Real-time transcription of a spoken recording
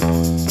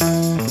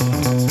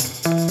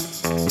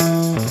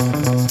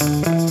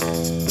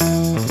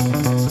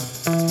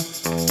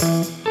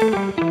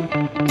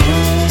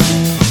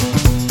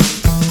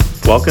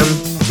Welcome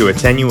to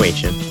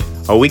Attenuation,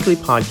 a weekly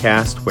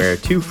podcast where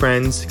two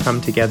friends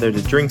come together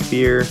to drink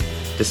beer,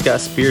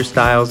 discuss beer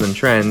styles and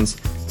trends,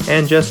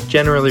 and just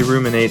generally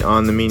ruminate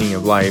on the meaning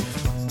of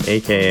life,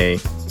 aka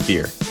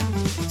beer.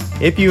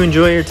 If you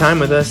enjoy your time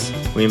with us,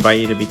 we invite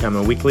you to become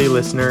a weekly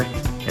listener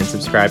and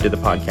subscribe to the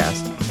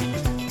podcast.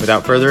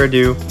 Without further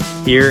ado,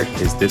 here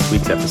is this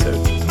week's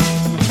episode.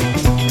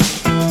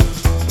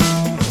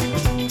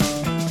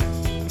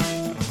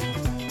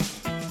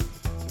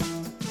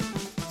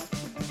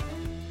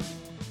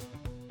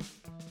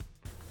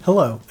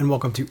 Hello, and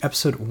welcome to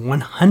episode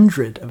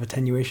 100 of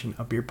Attenuation,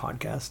 a beer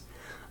podcast.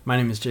 My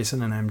name is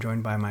Jason, and I'm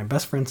joined by my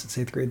best friend since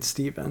 8th grade,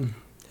 Steven.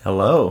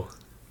 Hello.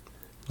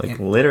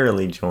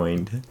 Literally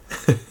joined.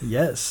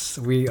 Yes,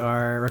 we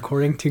are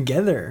recording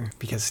together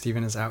because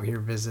Steven is out here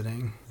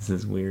visiting. This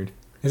is weird.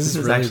 This is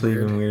really actually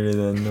weird. Even weirder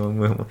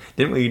than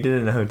didn't we? You did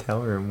it in a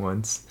hotel room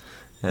once.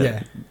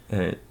 At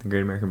the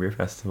Great American Beer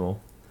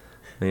Festival.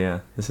 But yeah,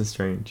 this is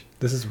strange.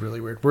 This is really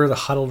weird. We're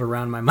huddled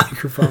around my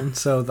microphone,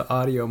 so the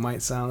audio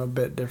might sound a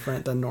bit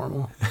different than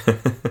normal.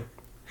 But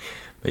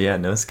yeah,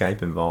 no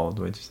Skype involved,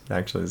 which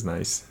actually is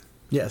nice.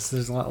 Yes,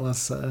 there's a lot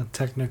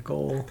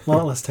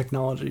less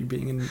technology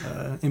being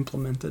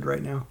implemented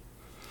right now.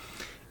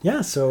 Yeah,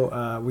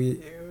 so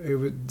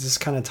it just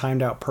kind of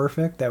timed out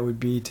perfect that we'd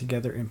be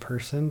together in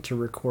person to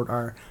record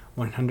our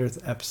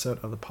 100th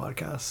episode of the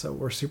podcast. So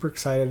we're super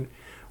excited.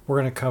 We're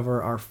going to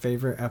cover our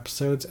favorite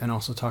episodes and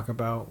also talk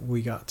about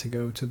we got to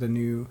go to the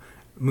new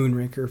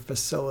Moonraker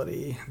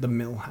facility, the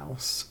Mill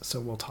House. So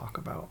we'll talk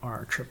about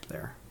our trip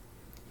there.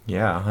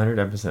 Yeah, 100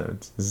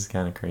 episodes. This is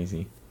kind of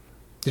crazy.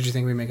 Did you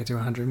think we'd make it to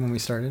 100 when we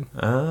started?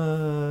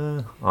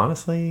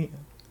 Honestly,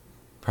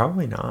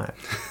 probably not.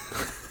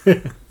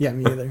 Yeah,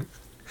 me either.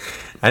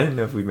 I didn't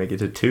know if we'd make it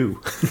to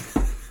 2.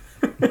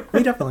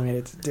 We definitely made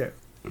it to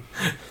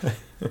 2.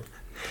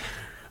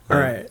 All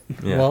right.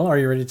 Yeah. Well, are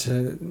you ready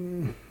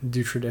to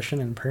do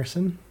tradition in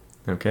person?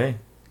 Okay.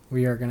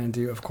 We are going to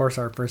do, of course,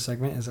 our first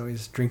segment is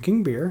always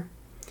drinking beer.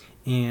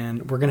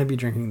 And we're going to be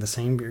drinking the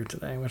same beer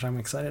today, which I'm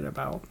excited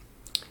about.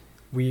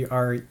 We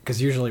are,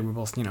 because usually we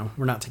both,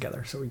 we're not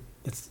together. So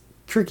it's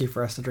tricky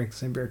for us to drink the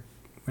same beer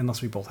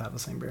unless we both have the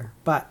same beer.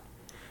 But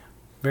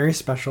very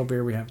special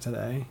beer we have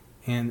today.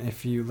 And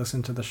if you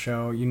listen to the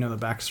show, you know the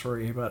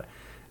backstory, but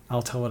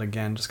I'll tell it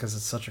again just because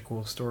it's such a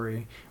cool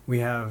story. We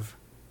have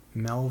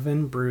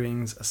Melvin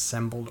Brewing's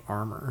Assembled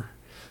Armor.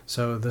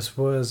 So this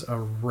was a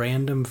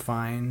random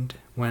find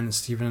when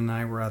Steven and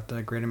I were at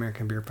the Great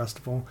American Beer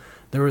Festival.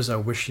 There was a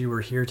Wish You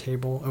Were Here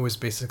table. It was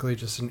basically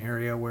just an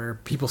area where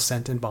people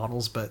sent in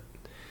bottles, but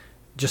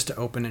just to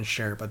open and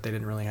share, but they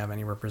didn't really have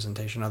any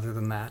representation other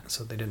than that.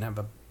 So they didn't have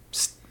a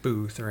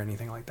booth or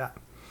anything like that.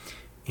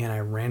 And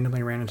I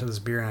randomly ran into this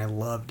beer and I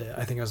loved it.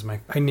 I think it was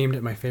I named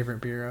it my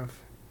favorite beer of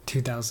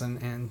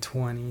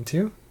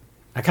 2022.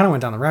 I kind of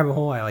went down the rabbit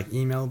hole. I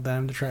emailed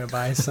them to try to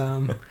buy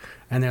some.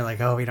 And they're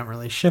like, oh, we don't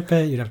really ship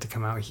it. You'd have to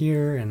come out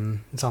here. And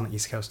it's on the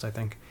East Coast, I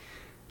think.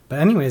 But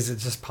anyways, it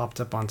just popped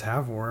up on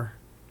Tavor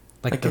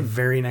the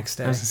very next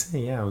day. I was going to say,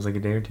 yeah, it was like a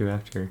day or two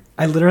after.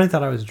 I literally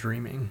thought I was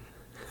dreaming.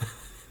 I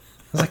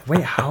was like,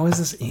 wait, how is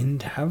this in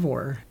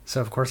Tavor? So,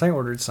 of course, I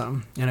ordered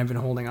some. And I've been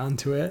holding on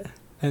to it.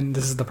 And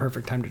this is the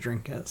perfect time to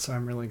drink it. So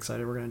I'm really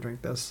excited we're going to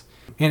drink this.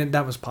 And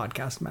that was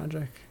podcast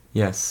magic.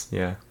 Yes,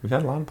 yeah. We've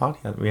had a lot of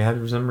podcasts. We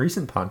had some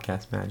recent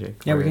podcast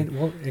magic. Yeah,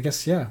 I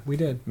guess, we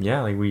did.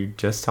 Yeah, we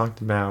just talked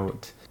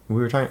about...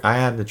 I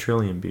had the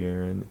Trillium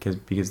beer and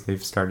because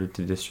they've started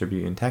to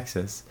distribute in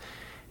Texas.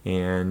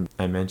 And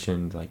I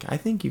mentioned, I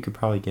think you could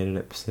probably get it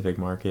at Pacific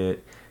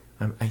Market.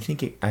 I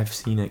think I've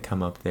seen it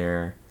come up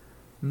there.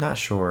 I'm not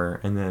sure.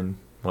 And then...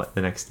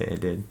 the next day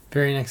it did.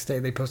 Very next day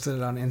they posted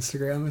it on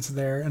Instagram. It's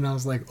there. And I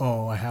was like,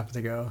 oh, I have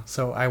to go.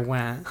 So I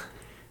went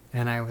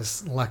and I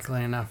was lucky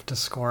enough to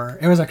score.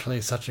 It was actually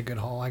such a good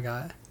haul. I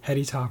got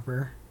Heady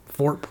Topper,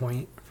 Fort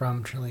Point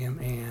from Trillium,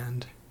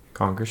 and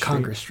Congress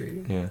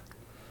Street. Yeah.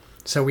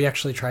 So we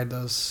actually tried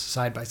those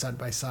side by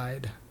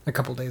side a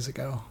couple days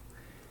ago,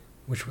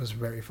 which was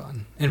very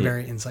fun and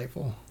very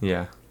insightful.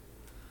 Yeah.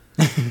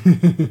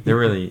 They're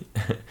really,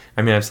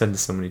 I've said this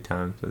so many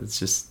times, but it's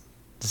just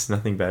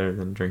nothing better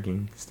than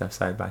drinking stuff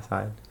side by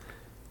side.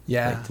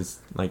 Yeah.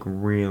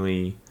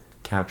 Really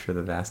capture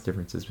the vast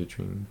differences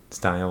between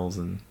styles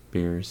and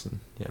beers. And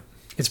yeah.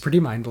 It's pretty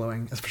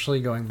mind-blowing,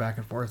 especially going back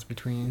and forth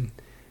between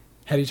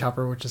Heady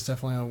Topper, which is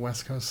definitely a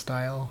West Coast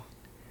style.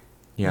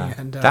 Yeah.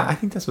 And I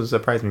think that's what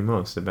surprised me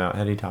most about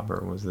Heady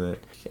Topper was that,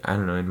 I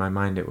don't know, in my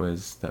mind it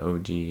was the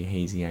OG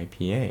hazy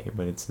IPA,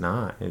 but it's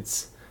not.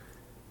 It's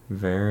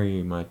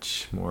very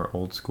much more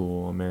old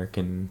school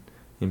American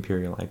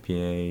Imperial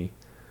IPA.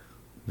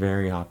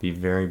 Very hoppy,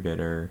 very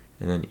bitter,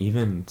 and then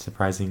even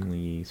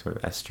surprisingly sort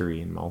of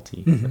estery and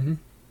malty. Mm-hmm.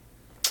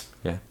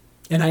 Yeah.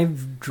 And I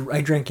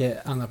drank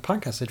it on the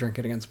podcast. I drank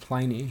it against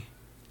Pliny,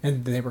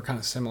 and they were kind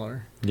of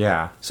similar.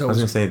 Yeah. So I was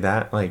gonna say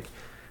that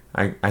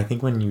I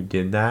think when you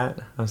did that,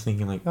 I was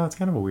thinking oh, it's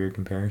kind of a weird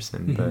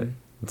comparison, but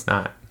it's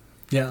not.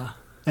 Yeah.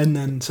 And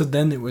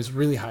then it was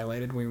really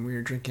highlighted when we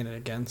were drinking it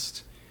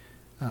against,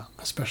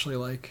 especially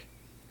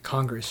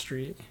Congress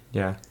Street.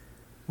 Yeah.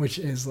 Which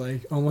is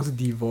like almost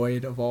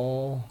devoid of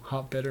all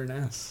hop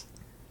bitterness.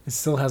 It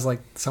still has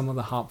like some of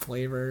the hop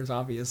flavors,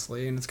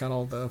 obviously, and it's got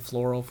all the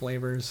floral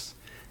flavors.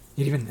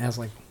 It even has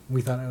like,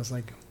 we thought it was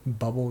like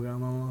bubble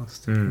gum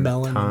almost.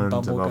 Melon and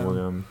bubble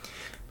gum.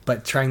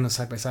 But trying those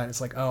side by side,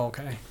 it's like, oh,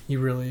 okay.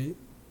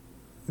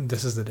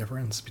 This is the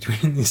difference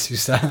between these two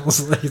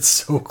styles. Like, it's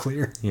so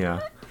clear.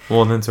 Yeah.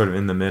 Well, and then sort of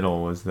in the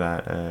middle was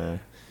that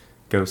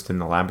Ghost in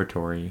the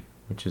Laboratory,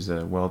 which is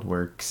a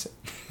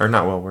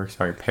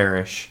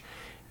Parish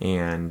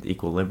and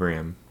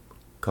Equilibrium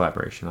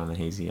collaboration on the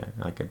hazy,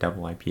 like a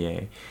double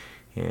IPA.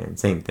 And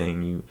same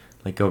thing, you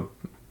like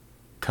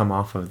come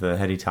off of the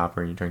heady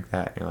topper and you drink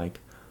that, and you're like,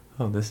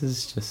 oh, this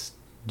is just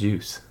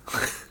juice.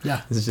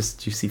 Yeah. This is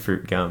just juicy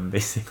fruit gum,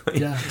 basically.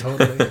 Yeah,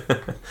 totally.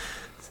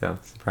 So,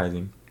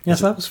 surprising. Yeah,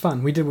 so that was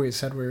fun. We did what we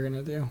said we were going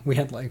to do. We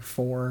had like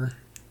 4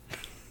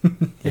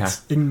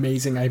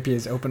 amazing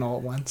IPAs open all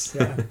at once.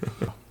 Yeah.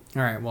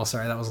 All right, well,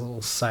 sorry, that was a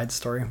little side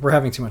story. We're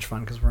having too much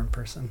fun because we're in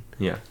person.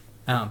 Yeah.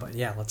 But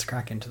yeah, let's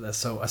crack into this.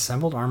 So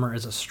Assembled Armor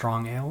is a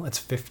strong ale. It's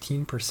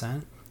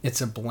 15%. It's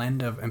a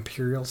blend of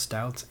imperial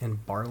stouts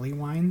and barley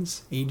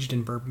wines, aged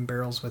in bourbon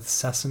barrels with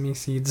sesame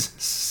seeds,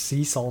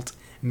 sea salt,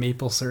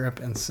 maple syrup,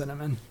 and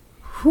cinnamon.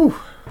 Whew.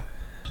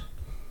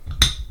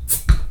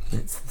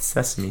 It's the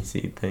sesame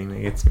seed thing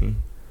that gets me.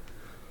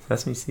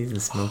 Sesame seeds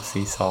and smoked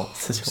sea salt.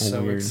 Such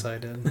a weird.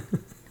 Excited.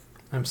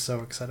 I'm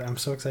so excited. I'm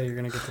so excited you're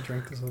going to get to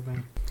drink this whole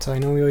thing. So I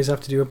know we always have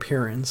to do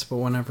appearance, but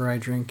whenever I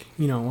drink,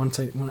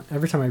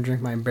 every time I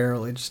drink my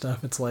barrel-aged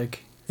stuff, it's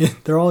like,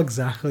 they're all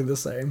exactly the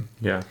same.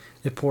 Yeah.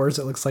 It pours,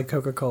 it looks like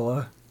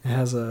Coca-Cola. It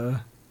has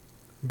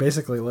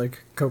basically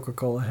like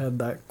Coca-Cola head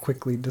that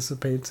quickly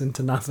dissipates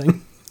into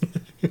nothing.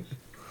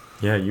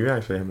 Yeah, you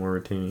actually have more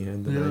retaining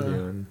head than I do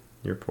on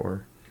your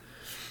pour.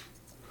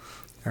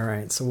 All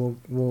right, so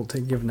we'll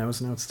give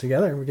nose notes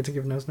together. We get to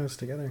give nose notes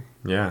together.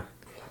 Yeah.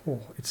 Oh,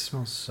 it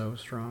smells so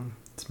strong.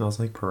 It smells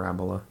like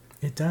Parabola.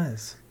 It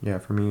does. Yeah,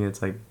 for me,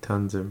 it's like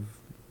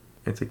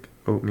it's like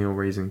oatmeal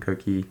raisin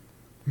cookie.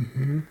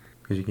 Mm-hmm.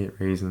 Because you get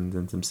raisins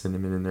and some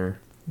cinnamon in there.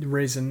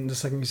 Raisin, the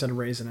second you said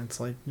raisin, it's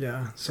like,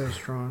 yeah, so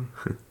strong.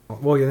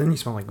 Well, yeah, then you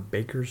smell like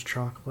baker's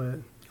chocolate.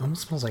 It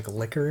almost smells like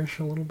licorice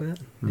a little bit.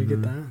 You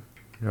get that?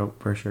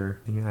 Nope, for sure.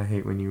 Yeah, I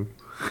hate when you...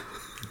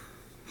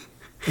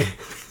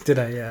 Did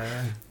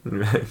I,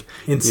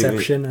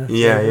 Inception?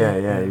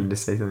 Yeah. You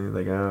just say something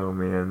like, oh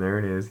man, there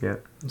it is,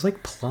 yep. It's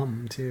like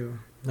plum, too.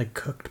 Like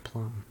cooked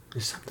plum.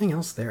 There's something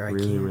else there.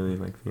 Really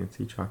like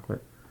fancy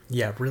chocolate.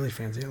 Yeah, really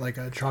fancy. Like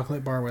a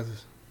chocolate bar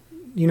with...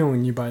 You know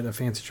when you buy the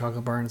fancy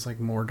chocolate bar and it's like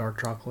more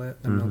dark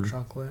chocolate than milk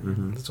chocolate?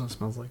 Mm-hmm. That's what it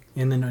smells like.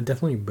 And then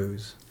definitely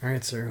booze. All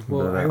right, sir.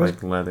 Well,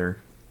 like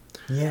leather.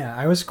 Yeah,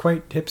 I was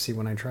quite tipsy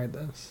when I tried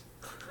this.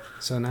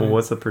 So now... Well,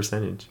 what's the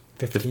percentage?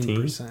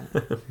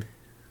 15%.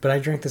 But I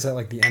drank this at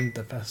like the end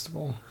of the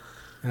festival.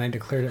 And I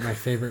declared it my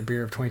favorite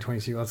beer of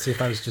 2022. Let's see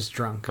if I was just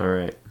drunk. All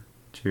right.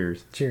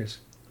 Cheers. Cheers.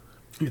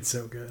 It's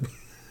so good.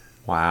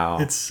 Wow.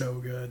 It's so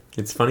good.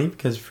 It's funny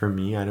because for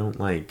me, I don't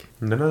like...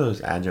 None of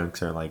those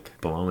adjuncts are like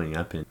blowing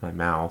up in my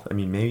mouth. I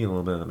mean, maybe a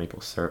little bit of the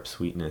maple syrup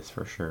sweetness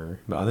for sure.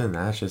 But other than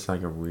that, it's just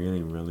like a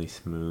really, really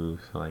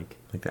smooth... Like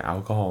the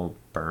alcohol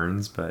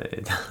burns, but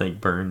it like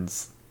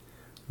burns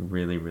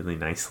really, really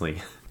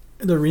nicely.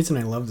 The reason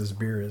I love this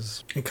beer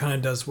is it kind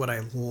of does what I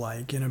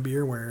like in a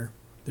beer where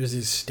there's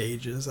these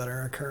stages that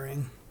are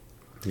occurring.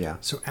 Yeah.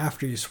 So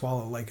after you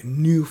swallow, like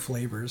new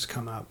flavors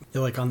come up.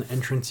 Like on the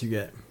entrance, you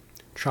get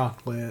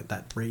chocolate,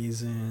 that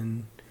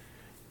raisin,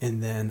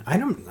 and then I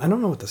don't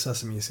know what the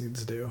sesame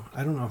seeds do.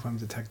 I don't know if I'm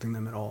detecting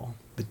them at all.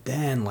 But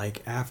then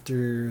like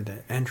after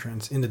the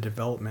entrance in the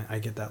development, I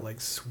get that like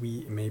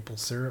sweet maple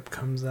syrup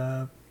comes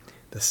up.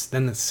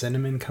 Then the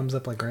cinnamon comes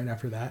up like right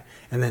after that,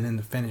 and then in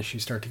the finish you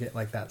start to get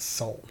like that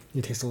salt.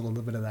 You taste a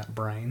little bit of that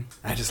brine.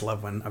 I just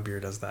love when a beer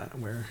does that,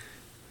 where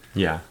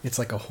it's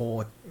like a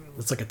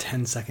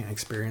 10-second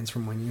experience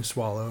from when you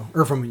swallow,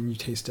 or from when you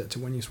taste it to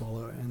when you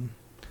swallow it, and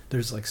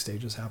there's like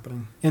stages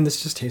happening. And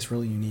this just tastes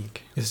really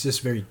unique. It's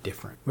just very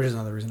different, which is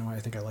another reason why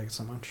I think I like it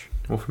so much.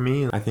 Well, for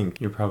me, I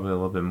think you're probably a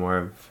little bit more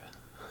of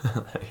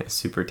a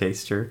super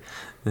taster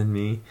than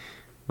me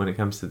when it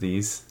comes to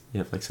these. You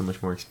have like so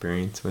much more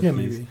experience with these.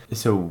 Maybe.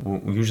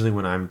 So usually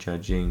when I'm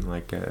judging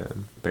like a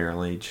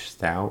barrel-aged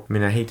stout, I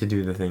mean, I hate to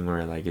do the thing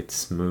where like it's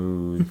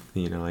smooth,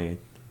 like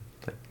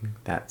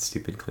that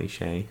stupid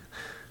cliche,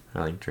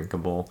 or like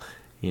drinkable,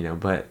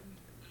 but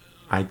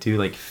I do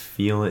like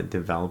feel it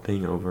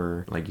developing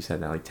over, like you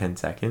said, that like 10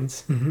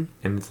 seconds, and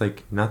it's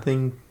like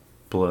nothing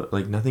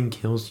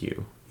kills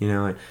you.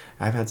 Like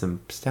I've had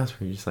some stouts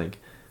where you're just like,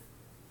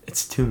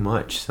 it's too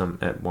much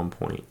at one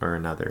point or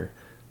another,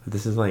 but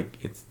this is like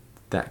it's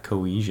that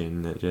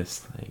cohesion that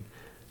just like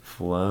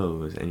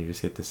flows, and you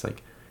just get this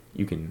like,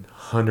 you can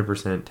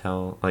 100%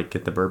 tell, like,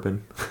 get the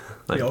bourbon.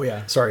 Like, oh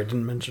yeah, sorry, I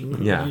didn't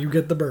mention. Yeah, you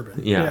get the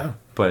bourbon. Yeah,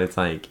 but it's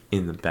like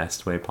in the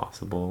best way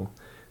possible,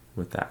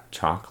 with that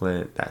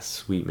chocolate, that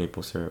sweet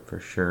maple syrup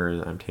for sure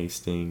that I'm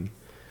tasting.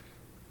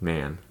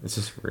 Man, it's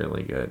just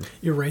really good.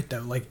 You're right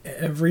though. Like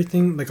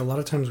everything, like a lot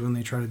of times when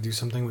they try to do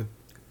something with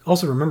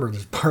Also, remember,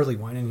 there's barley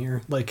wine in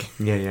here. Like,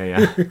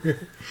 Yeah.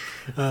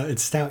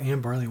 it's stout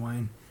and barley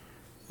wine.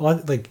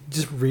 Like,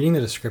 just reading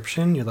the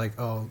description, you're like,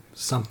 oh,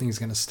 something's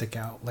going to stick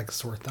out like a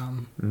sore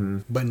thumb. Mm-hmm.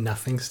 But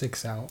nothing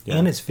sticks out. Yeah.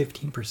 And it's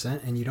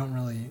 15%, and you don't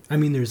really... I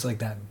mean, there's like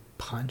that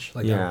punch,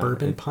 like that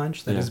bourbon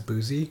punch that is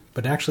boozy,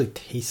 but it actually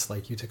tastes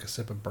like you took a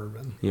sip of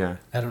bourbon. Yeah.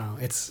 I don't know.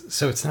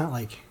 It's not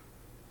like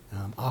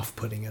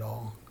off-putting at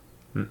all.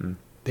 Mm-mm.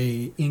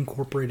 They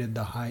incorporated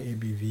the high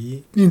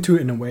ABV into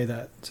it in a way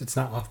that it's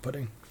not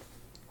off-putting.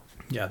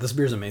 Yeah, this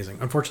beer's amazing.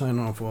 Unfortunately, I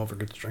don't know if we'll ever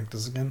get to drink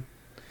this again.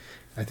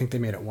 I think they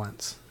made it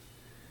once.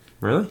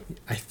 Really?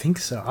 I think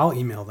so. I'll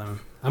email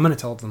them. I'm going to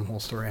tell them the whole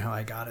story how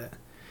I got it.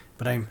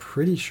 But I'm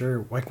pretty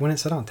sure, like when it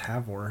said on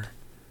Tavor,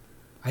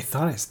 I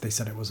thought they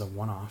said it was a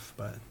one-off,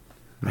 but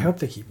I hope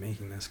they keep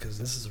making this because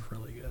this is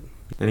really good.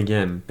 And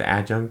again, the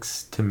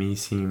adjuncts to me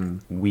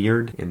seem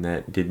weird in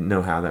that didn't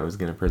know how that was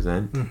going to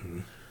present. Mm-hmm.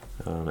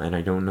 And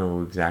I don't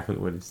know exactly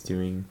what it's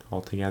doing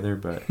altogether,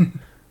 but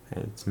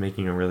it's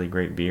making a really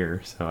great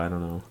beer. So I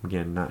don't know.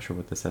 Again, not sure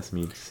what the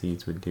Sesame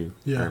Seeds would do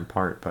or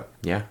impart, but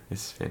yeah,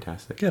 it's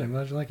fantastic. Good. I'm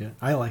glad you like it.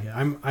 I like it.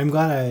 I'm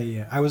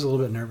glad I was a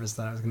little bit nervous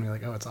that I was going to be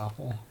like, oh, it's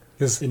awful.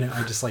 Because,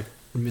 I just like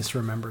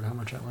misremembered how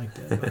much I liked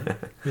it.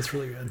 But it's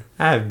really good.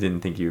 I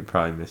didn't think you would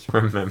probably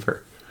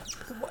misremember.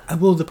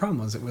 Well, the problem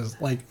was it was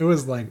like we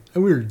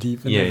were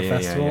deep into the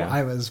festival. Yeah.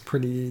 I was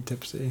pretty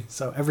tipsy,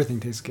 so everything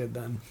tastes good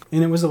then.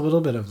 And it was a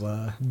little bit of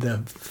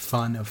the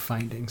fun of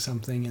finding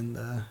something in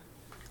the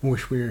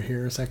 "Wish We Were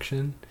Here"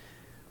 section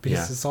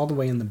because it's all the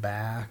way in the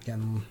back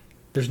and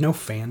there's no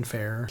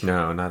fanfare.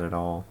 No, not at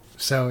all.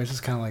 So it's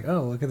just kind of like,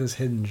 oh, look at this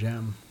hidden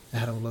gem. It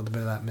had a little bit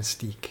of that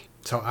mystique.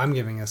 So I'm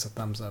giving this a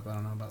thumbs up. I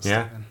don't know about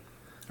Steven.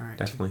 All right,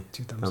 definitely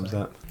two thumbs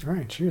up. All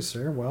right, cheers,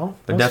 sir. Well,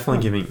 but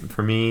definitely giving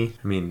for me.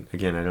 I mean,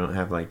 again, I don't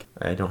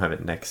have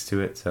it next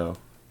to it, so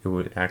it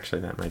would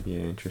actually that might be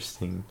an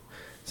interesting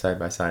side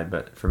by side.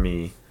 But for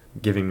me,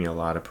 giving me a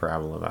lot of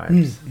Parabola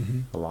vibes,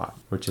 a lot,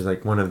 which is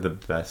like one of the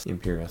best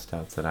imperial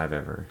stouts that I've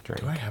ever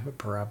drank. Do I have a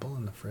Parabola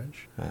in the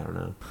fridge? I don't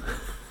know.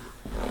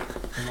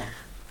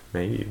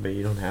 Maybe, but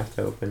you don't have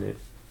to open it.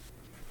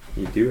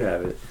 You do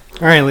have it.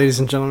 All right, ladies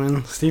and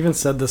gentlemen. Steven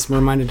said this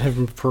reminded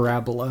him of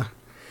Parabola.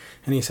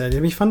 And he said,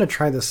 it'd be fun to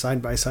try this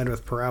side by side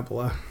with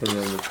Parabola. And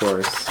then, of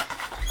course,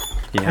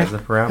 he has a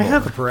Parabola. I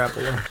have a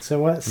Parabola. So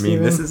what, Steven? I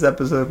mean, this is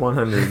episode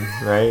 100,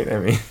 right? I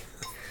mean...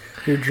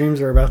 Your dreams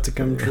are about to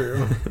come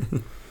true.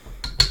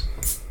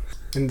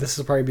 And this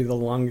will probably be the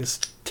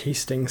longest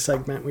tasting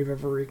segment we've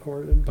ever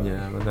recorded. But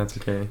yeah, but that's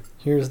okay.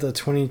 Here's the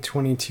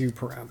 2022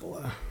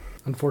 Parabola.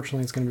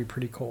 Unfortunately, it's going to be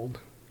pretty cold.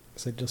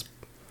 Because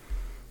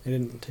I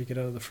didn't take it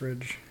out of the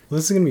fridge. Well,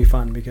 this is going to be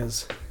fun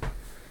because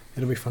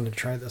it'll be fun to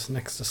try this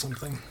next to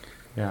something.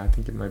 Yeah, I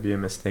think it might be a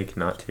mistake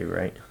not to,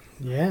 right?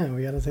 Yeah,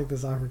 we got to take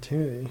this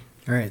opportunity.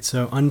 All right,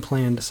 so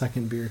unplanned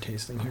second beer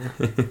tasting here.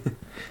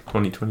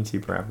 2022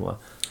 Parabola.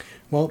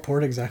 Well, it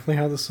poured exactly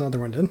how this other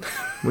one did.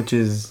 Which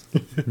is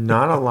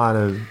not a lot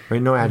of...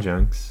 Right, no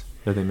adjuncts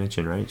that they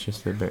mentioned, right? It's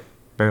just a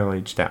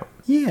barrel-aged stout.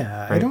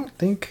 Yeah, right? I don't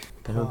think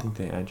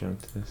they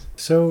adjunct this.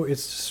 So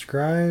it's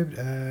described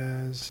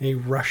as a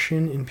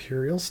Russian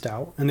imperial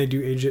stout, and they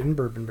do age it in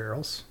bourbon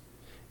barrels.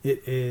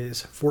 It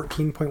is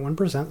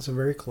 14.1%, so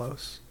very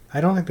close. I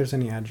don't think there's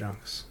any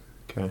adjuncts.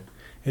 Okay.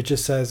 It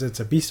just says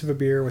it's a beast of a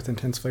beer with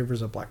intense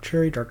flavors of black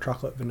cherry, dark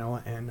chocolate,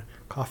 vanilla, and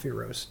coffee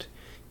roast.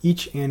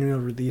 Each annual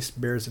release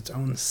bears its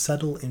own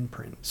subtle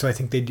imprint. So I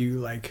think they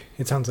do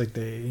it sounds like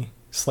they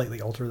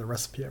slightly alter the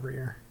recipe every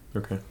year.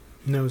 Okay.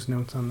 Nose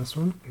notes on this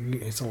one.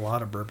 It's a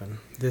lot of bourbon.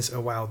 The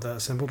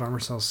assembled armor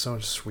cell is so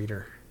much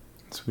sweeter.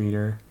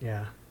 Sweeter.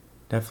 Yeah.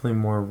 Definitely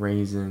more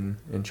raisin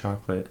and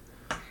chocolate.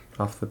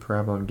 Off the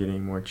Parabola, I'm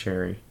getting more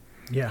cherry.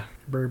 Yeah.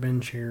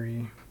 Bourbon,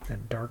 cherry,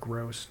 that dark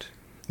roast.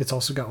 It's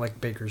also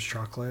got baker's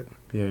chocolate.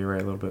 Yeah, you're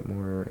right. A little bit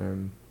more,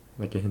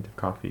 like a hint of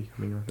coffee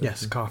coming off.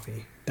 Yes,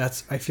 coffee.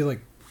 I feel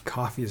like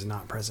coffee is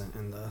not present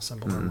in the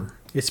assembled armor.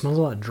 It smells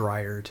a lot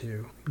drier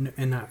too,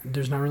 and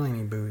there's not really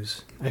any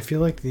booze. I feel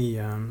like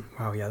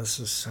this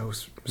is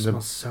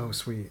smells so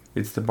sweet.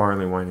 It's the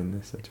barley wine in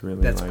this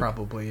that's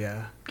probably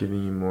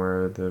giving you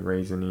more of the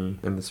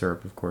raisiny and the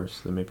syrup, of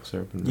course, the maple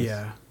syrup in this.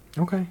 Yeah.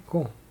 Okay.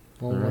 Cool.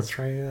 Well, let's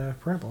try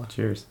Parabola.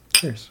 Cheers.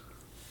 Cheers.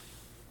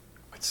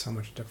 It's so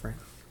much different.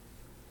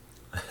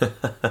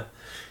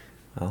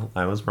 Well,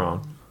 I was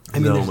wrong.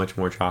 Much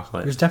more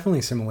chocolate. There's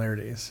definitely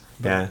similarities.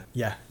 Yeah.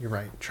 Yeah, you're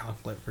right.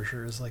 Chocolate for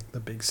sure is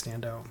the big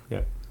standout.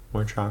 Yep.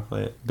 More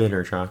chocolate.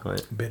 Bitter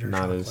chocolate.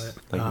 Not as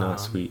not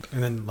sweet.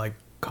 And then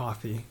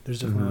coffee. There's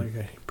definitely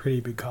a pretty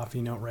big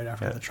coffee note right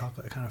after the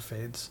chocolate kind of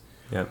fades.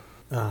 Yep.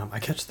 I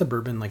catch the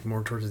bourbon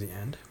more towards the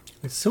end.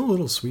 It's still a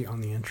little sweet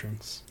on the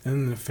entrance. And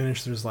then the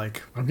finish, there's I'm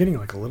getting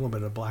a little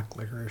bit of black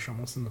licorice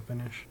almost in the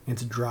finish.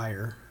 It's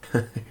drier.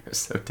 They're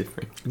so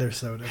different. They're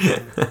so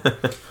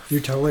different.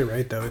 You're totally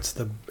right though. It's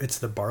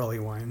the barley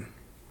wine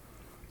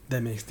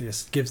that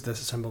gives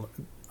this assembled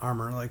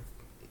armor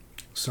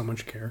so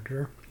much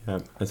character.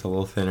 Yep, it's a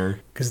little thinner.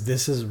 Because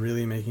this is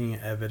really making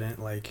it evident,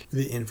 like,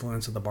 the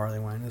influence of the barley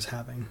wine is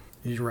having.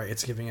 You're right,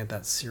 it's giving it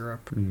that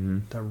syrup,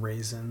 the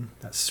raisin,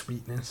 that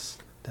sweetness,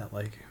 that,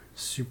 like,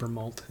 super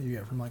malt you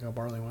get from, like, a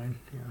barley wine.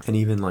 Yeah. And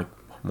even, like,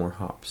 more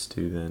hops,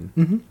 too,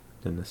 than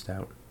the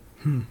stout.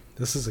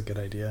 This is a good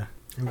idea.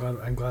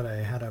 I'm glad I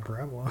had a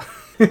Parabola.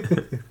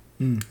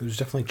 There's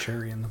definitely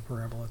cherry in the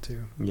Parabola,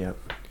 too. Yep.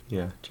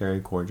 Yeah,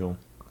 cherry cordial.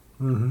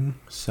 Mm-hmm.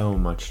 So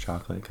much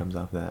chocolate comes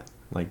off that.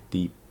 Like,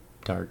 deep,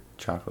 dark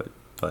chocolate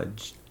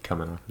fudge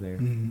coming off of there.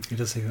 It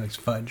just tastes like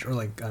fudge or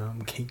like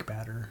cake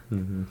batter.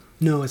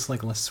 No, it's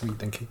like less sweet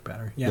than cake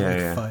batter.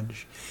 Yeah,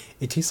 fudge.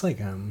 It tastes like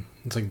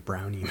it's like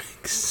brownie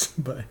mix,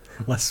 but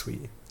less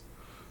sweet.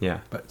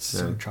 Yeah, but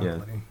so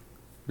chocolatey. Yeah.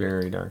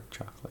 Very dark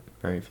chocolate,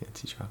 very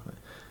fancy chocolate.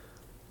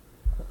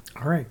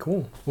 All right,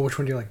 cool. Well, which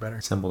one do you like better?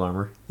 Assembled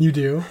Armor. You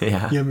do?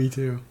 Yeah. Yeah, me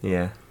too.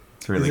 Yeah,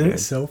 it's really Isn't good. it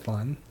so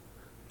fun?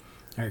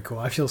 All right, cool.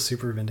 I feel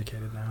super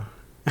vindicated now.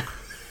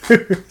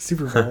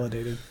 Super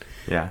validated.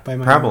 Yeah,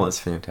 Parabola is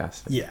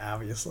fantastic. Yeah,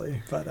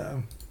 obviously, but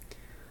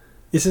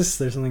it's just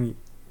there's something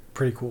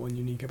pretty cool and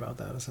unique about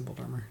that Assembled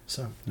Armor.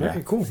 So,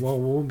 okay, cool. Well,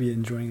 we'll be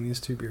enjoying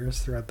these two beers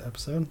throughout the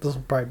episode. This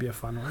will probably be a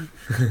fun one.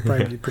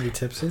 Probably be pretty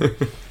tipsy.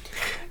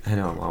 I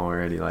know, I'm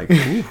already like,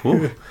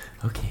 ooh,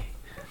 okay.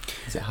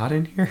 Is it hot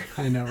in here?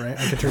 I know, right?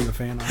 I could turn the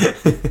fan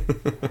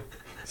on.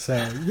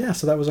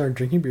 So that was our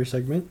drinking beer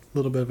segment. A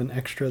little bit of an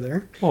extra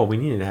there. Well, we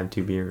needed to have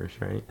two beers,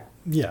 right?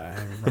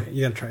 Yeah, right.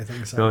 You gotta try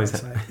things we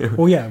side.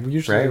 Well, yeah, we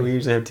usually... Right, we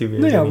usually have two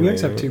beers. Yeah, anyway, we always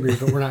have two beers,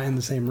 but we're not in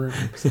the same room.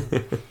 So.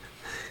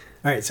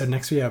 All right, so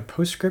next we have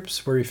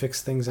postscripts, where we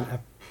fix things in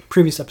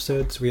previous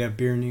episodes. We have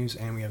beer news,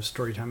 and we have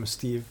story time with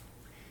Steve.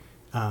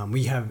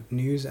 We have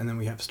news, and then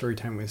we have story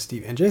time with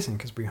Steve and Jason,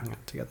 because we hung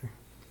out together.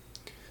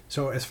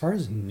 So as far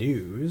as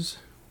news,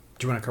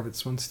 do you want to cover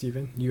this one,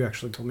 Steven? You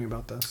actually told me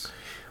about this.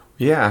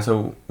 Yeah,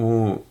 so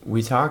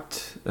we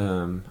talked,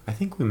 I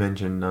think we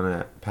mentioned on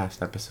a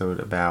past episode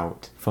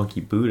about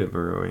Funky Buddha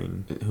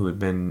Brewing, who had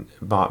been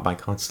bought by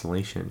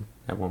Constellation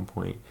at one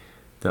point.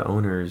 The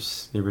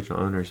original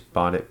owners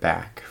bought it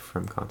back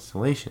from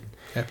Constellation.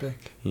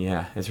 Epic.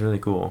 Yeah, it's really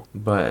cool.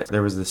 But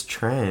there was this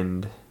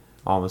trend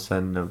all of a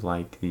sudden of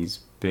like these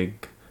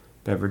big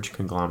beverage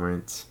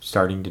conglomerates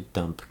starting to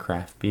dump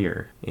craft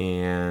beer.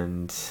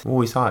 And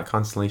we saw it,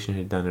 Constellation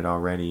had done it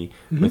already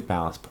with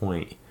Ballast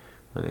Point.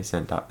 When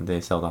they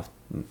sold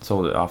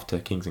it off to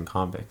Kings and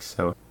Convicts.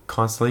 So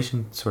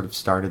Constellation sort of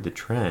started the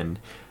trend,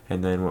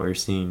 and then what we're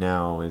seeing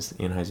now is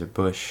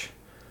Anheuser-Busch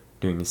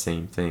doing the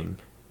same thing,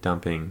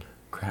 dumping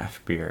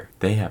craft beer.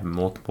 They have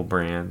multiple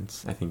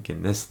brands. I think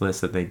in this list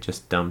that they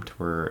just dumped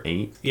were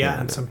 8. Yeah,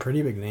 and some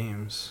pretty big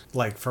names.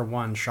 Like for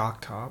one,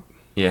 Shock Top.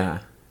 Yeah.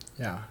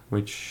 Yeah.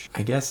 Which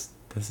I guess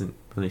doesn't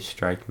really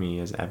strike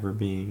me as ever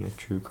being a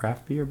true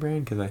craft beer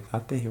brand, because I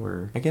thought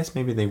I guess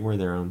maybe they were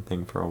their own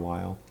thing for a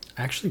while.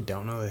 I actually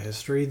don't know the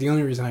history. The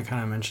only reason I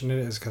kind of mentioned it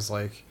is because,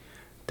 like,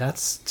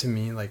 that's, to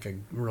me, like, a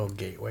real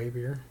gateway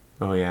beer.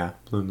 Oh, yeah.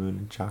 Blue Moon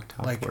and Shock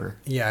Top were.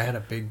 Yeah, I had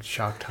a big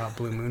Shock Top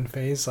Blue Moon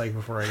phase, like,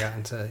 before I got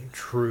into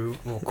true,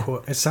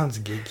 quote, it sounds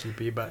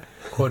gatekeepy, but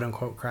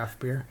quote-unquote craft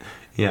beer.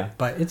 Yeah.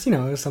 But it's,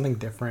 it's something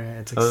different.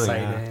 It's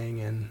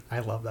exciting, and I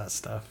love that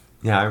stuff.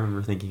 Yeah, I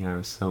remember thinking I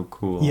was so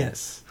cool.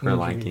 Yes. For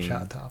liking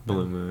Shot Top,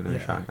 Blue Moon or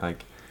Shock.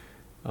 Like,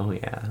 oh,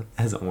 yeah. It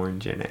has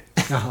orange in it.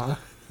 Uh-huh.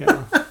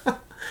 Yeah.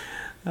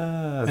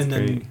 And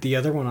then the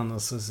other one on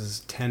this list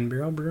is 10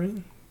 Barrel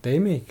Brewing.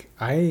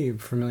 I'm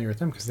familiar with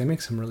them because they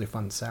make some really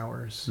fun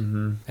sours.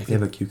 Mm-hmm. They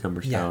have a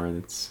cucumber sour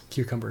that's...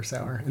 Cucumber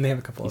sour. And they have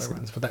a couple other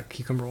ones, but that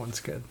cucumber one's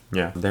good.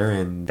 Yeah. They're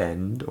in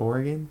Bend,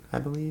 Oregon, I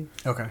believe.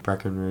 Okay.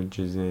 Breckenridge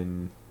is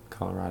in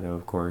Colorado,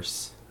 of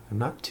course. I'm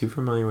not too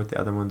familiar with the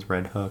other ones,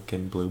 Red Hook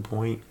and Blue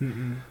Point.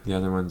 Mm-mm. The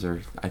other ones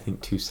are, I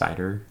think, 2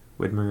 cider.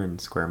 Widmer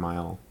and Square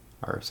Mile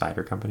are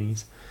cider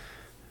companies.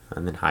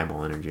 And then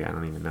Highball Energy, I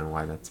don't even know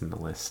why that's in the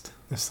list.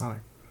 It's not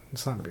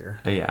a beer.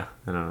 Yeah,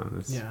 I don't know.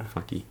 It's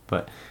funky.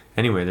 But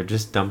anyway, they're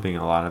just dumping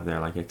a lot of their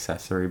like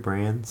accessory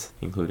brands,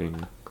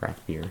 including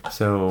craft beer.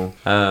 So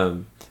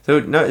no,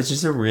 it's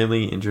just a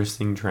really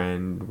interesting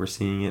trend. We're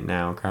seeing it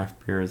now.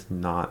 Craft beer is we're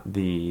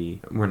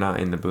not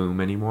in the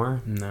boom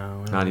anymore.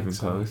 No, not even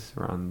close.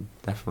 We're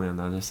definitely on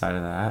the other side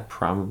of that.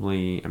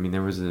 Probably, I mean,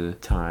 there was a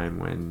time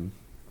when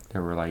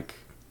there were like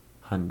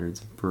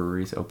hundreds of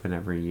breweries opening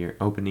every year.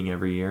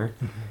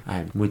 Mm-hmm.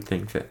 I would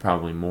think that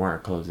probably more are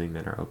closing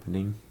than are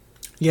opening.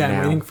 Yeah, now.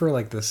 I'm waiting for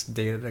like this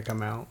data to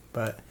come out,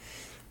 but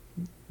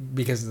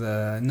because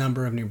the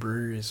number of new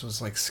breweries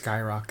was like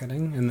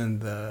skyrocketing, and then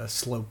the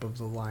slope of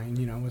the line,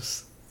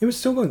 was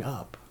still going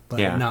up, but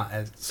not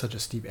at such a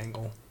steep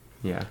angle.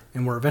 Yeah,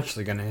 and we're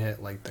eventually going to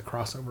hit like the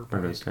crossover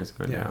point. It starts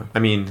going down. I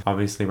mean,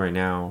 obviously, right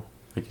now,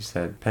 like you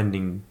said,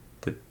 pending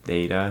the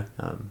data.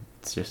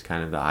 It's just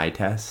kind of the eye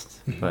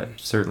test, but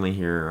certainly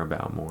hear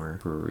about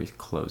more breweries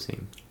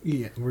closing.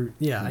 Yeah,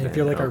 I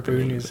feel like our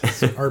beer news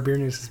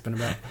has been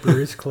about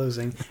breweries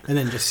closing, and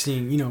then just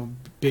seeing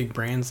big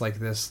brands like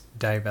this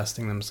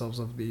divesting themselves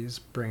of these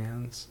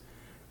brands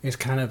is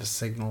kind of a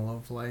signal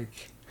of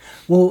like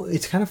Well,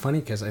 it's kind of funny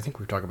because I think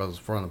we've talked about this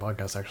before on the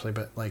podcast, actually,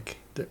 but like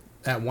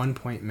at one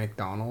point,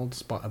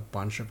 McDonald's bought a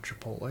bunch of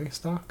Chipotle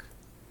stock.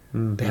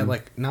 Mm-hmm. They had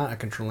like not a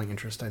controlling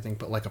interest, I think,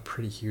 but like a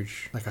pretty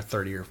huge, like a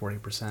 30 or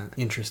 40%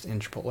 interest in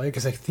Chipotle.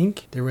 Because I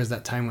think there was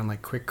that time when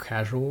like quick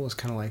casual was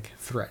kind of like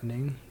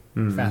threatening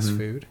fast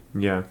food.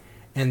 Yeah.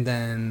 And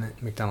then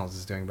McDonald's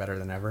is doing better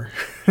than ever.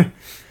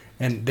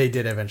 And they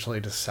did eventually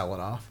just sell it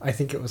off. I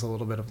think it was a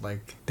little bit of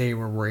like, they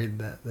were worried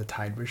that the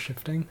tide was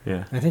shifting.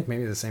 Yeah. And I think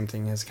maybe the same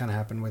thing has kind of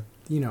happened with,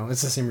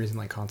 it's the same reason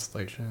like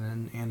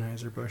Constellation and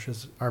Anheuser-Busch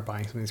are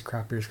buying some of these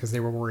craft beers, because they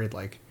were worried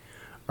like,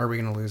 are we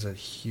going to lose a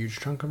huge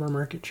chunk of our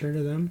market share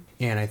to them?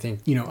 And I think,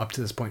 up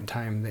to this point in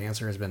time, the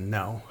answer has been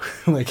no.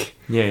 Like,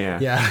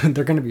 yeah,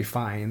 they're going to be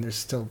fine. There's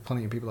still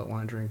plenty of people that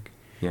want to drink.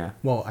 Yeah.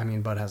 Well, I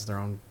mean, Bud has their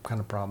own kind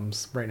of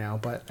problems right now,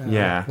 but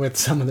with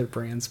some of their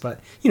brands. But,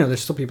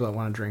 there's still people that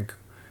want to drink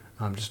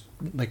just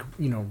like,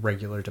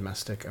 regular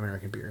domestic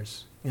American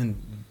beers.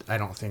 And I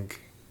don't think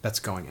that's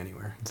going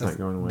anywhere. It's not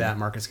going away. That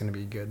market's going to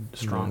be good,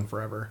 strong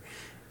forever.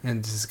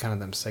 And this is kind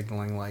of them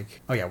signaling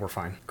like, oh yeah, we're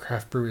fine.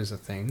 Craft brew is a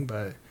thing,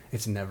 but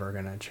it's never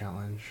going to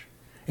challenge.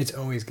 It's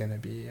always going to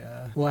be,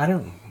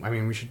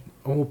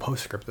 we'll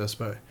postscript this,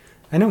 but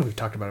I know we've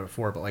talked about it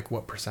before, but like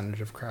what percentage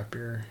of craft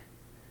beer,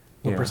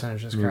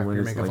 percentage does craft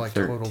beer make of like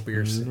total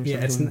beers? Yeah,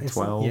 it's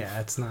 12. Yeah,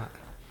 it's not.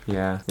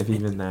 Yeah, if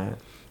even that.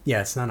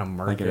 Yeah, it's not a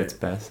market. Like at its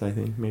best, I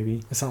think,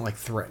 maybe. It's not like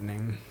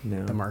threatening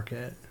the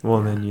market. Well,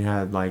 and then you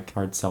had like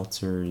hard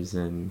seltzers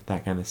and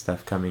that kind of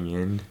stuff coming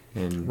in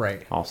and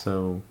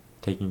also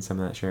taking some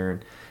of that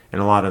share.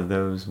 And a lot of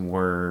those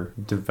were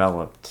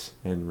developed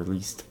and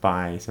released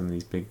by some of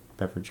these big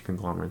beverage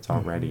conglomerates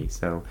already. Mm-hmm.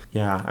 So,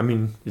 yeah, I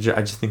mean,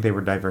 I just think they were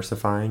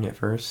diversifying at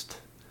first.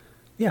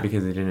 Yeah.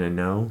 Because they didn't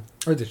know.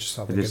 Or they just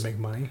thought they could make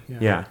money.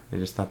 Yeah, they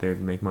just thought they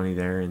would make money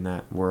there in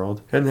that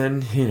world. And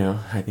then,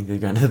 I think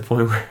they've gotten to the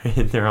point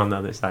where they're on the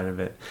other side of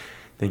it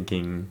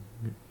thinking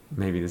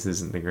maybe this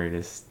isn't the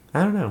greatest.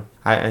 I don't know.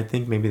 I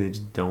think maybe they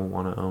just don't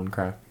want to own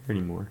craft beer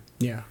anymore.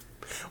 Yeah.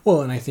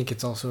 Well, and I think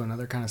it's also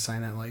another kind of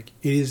sign that, like,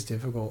 it is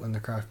difficult in the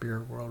craft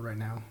beer world right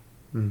now.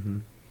 Mm-hmm.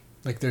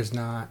 Like, there's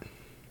not...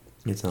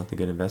 It's not the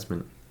good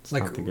investment. It's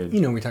like, not the good...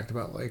 we talked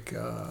about, like,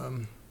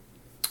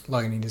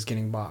 Lagunitas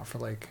getting bought for,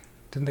 like...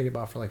 Didn't they get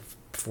bought for, like,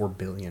 $4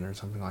 billion or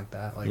something like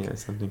that? Like, yeah,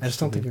 something... I just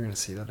don't think you're going to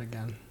see that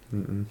again.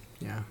 Mm-mm.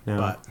 Yeah. No.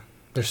 But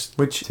there's...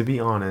 Which, to be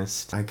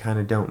honest, I kind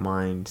of don't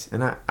mind.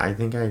 And I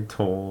think I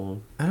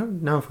don't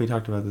know if we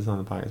talked about this on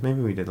the podcast.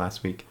 Maybe we did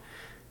last week.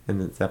 And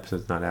this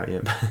episode's not out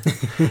yet.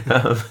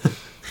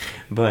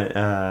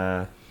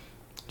 But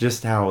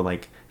just how,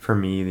 like, for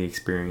me, the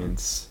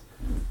experience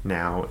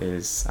now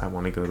is I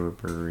want to go to a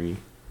brewery,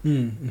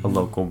 a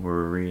local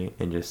brewery,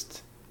 and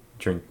just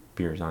drink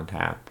beers on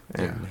tap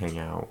and hang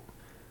out.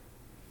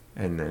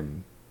 And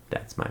then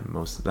that's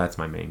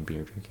my main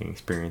beer drinking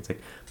experience.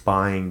 Like,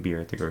 buying beer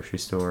at the grocery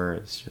store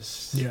is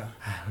just, I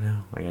don't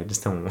know. Like, I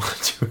just don't want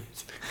to.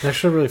 It's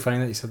actually really funny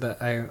that you said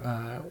that.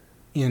 I'm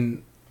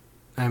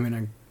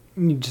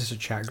in just a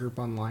chat group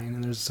online,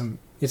 and there's some,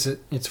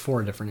 it's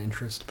for a different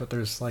interest, but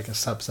there's like a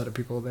subset of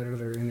people that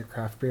are into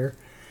craft beer.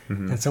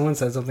 Mm-hmm. And someone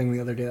said something the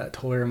other day that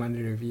totally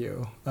reminded me of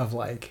you, of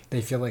like,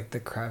 they feel like the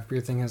craft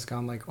beer thing has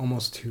gone like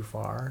almost too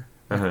far,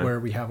 like, where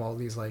we have all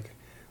these like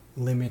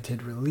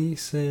limited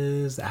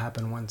releases that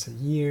happen once a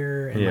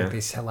year, and like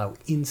they sell out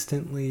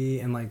instantly,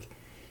 and like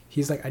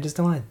he's like, I just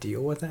don't want to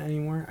deal with it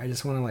anymore. I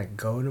just want to like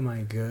go to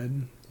my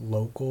good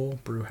local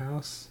brew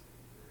house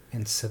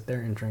and sit there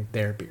and drink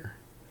their beer.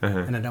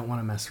 And I don't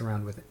want to mess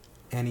around with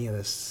any of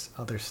this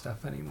other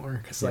stuff anymore.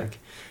 Because, like,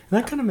 and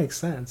that kind of makes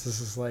sense. This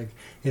is like,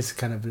 it's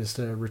kind of just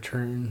a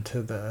return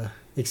to the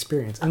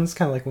experience. And it's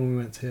kind of like when we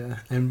went to,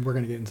 and we're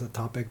going to get into the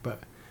topic,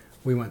 but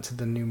we went to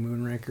the new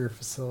Moonraker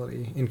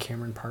facility in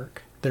Cameron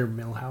Park, their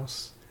mill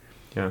house.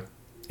 Yeah.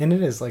 And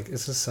it is, like,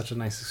 it's just such a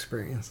nice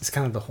experience. It's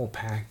kind of the whole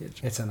package.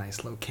 It's a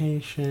nice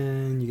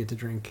location. You get to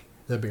drink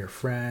the beer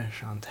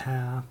fresh, on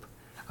tap.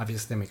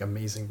 Obviously, they make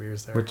amazing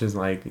beers there. Which is,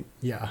 like,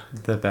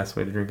 the best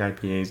way to drink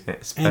IPAs,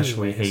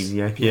 especially hazy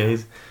IPAs. Yeah.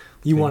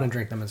 You want to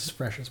drink them as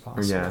fresh as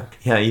possible.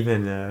 Yeah,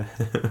 even,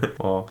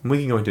 well, we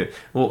can go into it.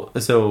 Well,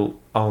 so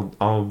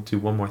I'll do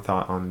one more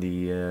thought on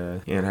the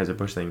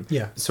Anheuser-Busch thing.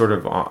 Yeah. Sort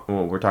of what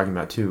we're talking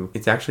about, too.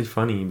 It's actually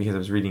funny because I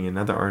was reading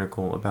another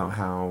article about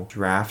how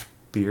draft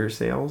beer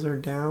sales are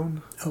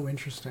down. Oh,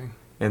 interesting.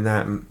 And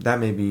that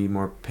may be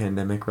more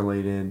pandemic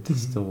related,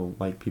 still,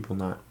 like, people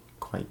not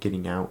quite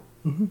getting out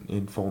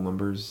in full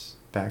numbers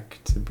back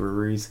to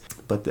breweries,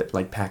 but that,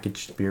 like,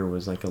 packaged beer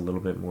was like a little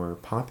bit more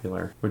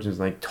popular, which is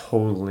like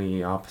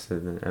totally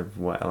opposite of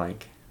what,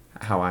 like,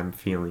 how I'm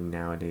feeling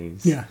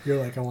nowadays. Yeah,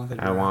 you're like, I want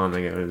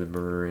to go to the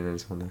brewery and I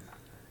just want to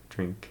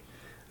drink.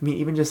 I mean,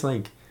 even just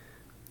like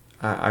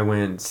I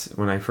went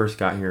when I first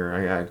got here.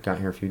 I got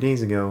here a few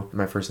days ago.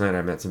 My first night,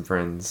 I met some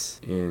friends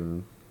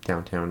in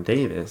downtown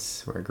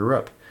Davis, where I grew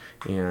up,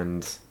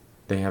 and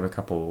they have a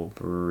couple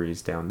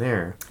breweries down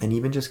there. And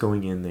even just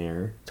going in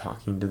there,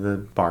 talking to the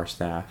bar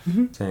staff,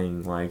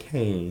 saying like,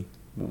 hey,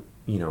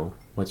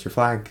 what's your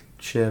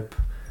flagship?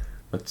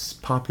 What's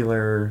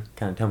popular?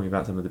 Kind of tell me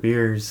about some of the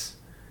beers.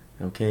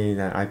 okay,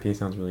 that IPA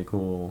sounds really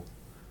cool.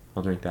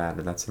 I'll drink that.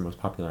 Or that's the most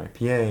popular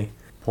IPA.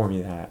 Pour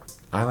me that.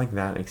 I like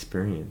that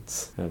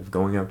experience of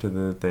going up to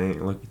the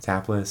thing, look at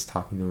tap list,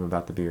 talking to them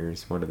about the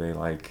beers. What do they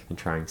like? And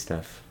trying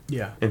stuff.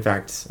 Yeah. In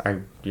fact,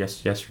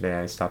 yesterday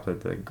I stopped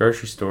at the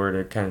grocery store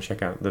to kind of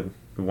check out the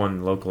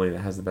one locally that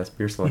has the best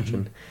beer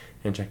selection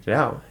and checked it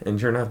out. And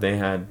sure enough, they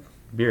had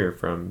beer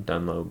from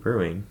Dunlow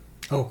Brewing.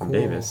 Oh, cool. From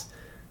Davis.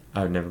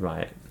 I would never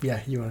buy it. Yeah,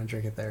 you want to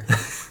drink it there.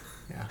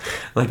 Yeah.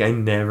 Like, I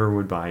never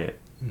would buy it.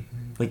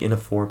 Mm-hmm. Like, in a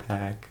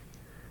 4-pack.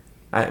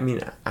 I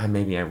mean,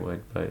 maybe I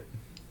would, but...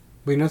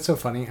 But you know what's so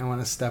funny? I'm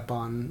gonna step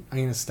on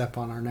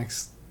our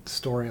next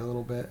story a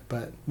little bit,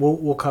 but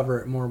we'll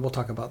cover it more. We'll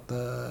talk about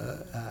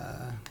the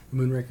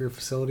Moonraker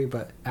facility,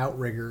 but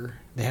Outrigger,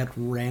 they had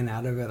ran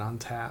out of it on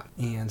tap,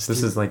 and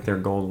this is like their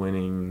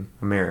gold-winning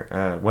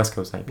West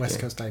Coast IPA. West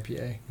Coast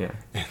IPA. Yeah.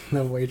 And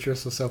the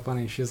waitress was so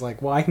funny. She's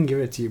like, "Well, I can give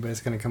it to you, but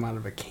it's gonna come out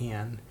of a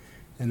can,"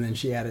 and then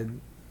she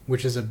added,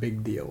 which is a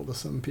big deal to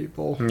some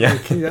people. Yeah.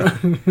 Like, yeah.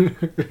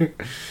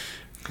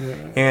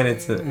 And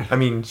it's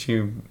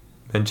she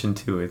mentioned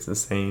too, it's the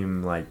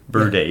same like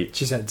brew date.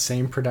 She said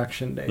same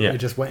production date. Yeah. It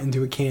just went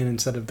into a can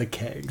instead of the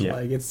keg. Yeah.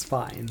 Like, it's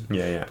fine.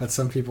 Yeah. But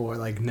some people are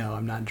like, no,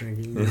 I'm not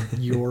drinking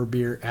your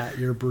beer at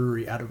your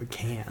brewery out of a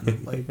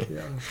can. Like,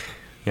 yeah.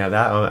 Yeah,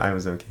 that I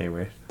was okay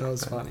with. That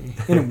was funny.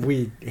 And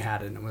we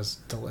had it and it was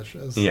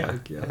delicious. Yeah.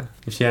 Like, yeah.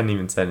 If she hadn't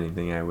even said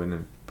anything, I wouldn't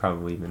have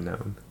probably even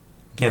known.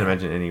 Can't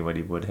imagine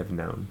anybody would have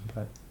known,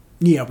 but...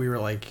 Yeah, we were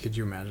like, could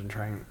you imagine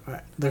trying...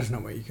 There's no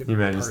way you could you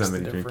imagine parse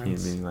somebody the drinking and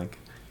difference. being like,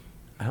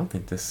 I don't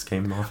think this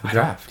came off a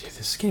draft. Dude,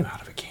 this came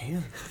out of a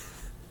can.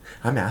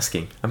 I'm gonna ask.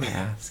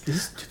 Did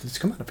this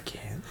come out of a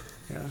can?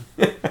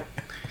 Yeah.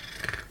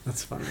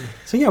 That's funny.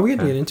 So yeah, we had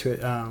to get into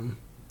it.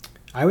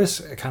 I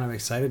was kind of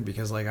excited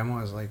because like I'm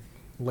always like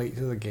late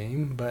to the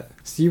game, but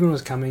Steven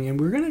was coming and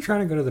we were going to try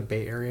to go to the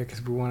Bay Area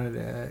because we wanted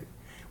to...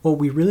 Well,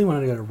 we really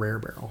wanted to go to Rare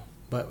Barrel.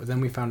 But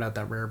then we found out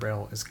that Rare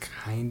Barrel is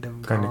kind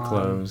of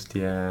closed,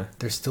 yeah.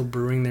 They're still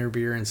brewing their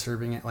beer and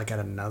serving it like at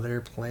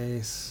another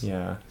place.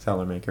 Yeah,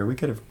 Cellar Maker. We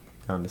could have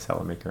gone to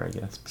Cellar Maker, I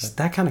guess. But...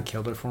 that kind of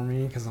killed it for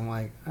me because I'm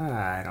like,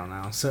 I don't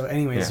know. So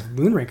anyways,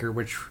 Moonraker,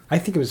 which I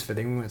think it was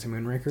fitting we went to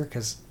Moonraker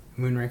because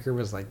Moonraker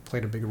was like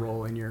played a big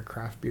role in your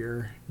craft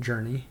beer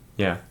journey.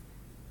 Yeah.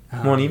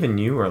 Well, and even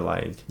you were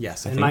like...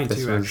 Yes, and mine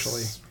too,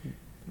 actually.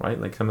 Right?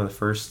 Like some of the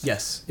first...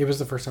 Yes, it was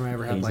the first time I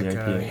ever had like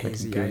a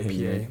hazy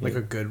IPA, like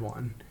a good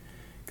one.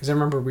 Because I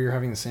remember we were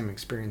having the same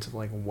experience of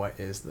like, what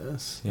is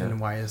this? Yeah. And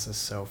why is this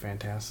so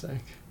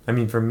fantastic? I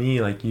mean, for me,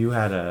 like, you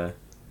had a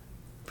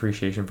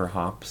appreciation for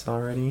hops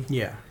already.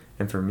 Yeah.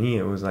 And for me,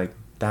 it was like,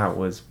 that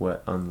was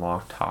what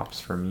unlocked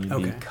hops for me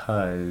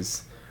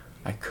because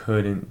I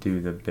couldn't do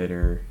the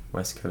bitter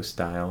West Coast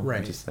style.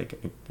 Right. Just like,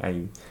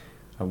 I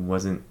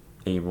wasn't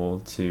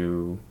able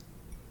to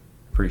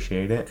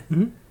appreciate it.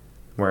 Mm-hmm.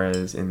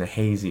 Whereas in the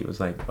hazy, it was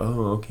like,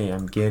 oh, okay, I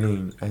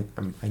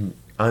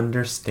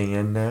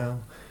understand now.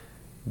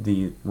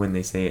 When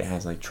they say it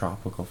has like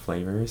tropical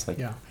flavors, like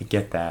I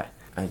get that.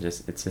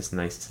 It's just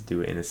nice to do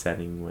it in a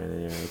setting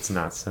where it's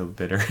not so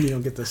bitter. You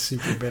don't get the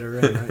super bitter,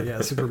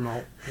 right? Super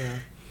malt.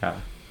 Yeah.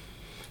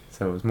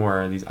 So it was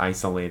more these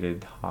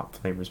isolated hop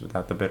flavors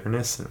without the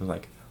bitterness, and it was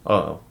like,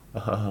 oh,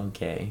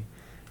 okay.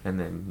 And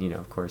then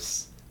of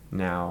course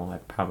now I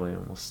probably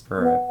almost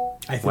prefer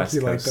I think West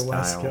you Coast like the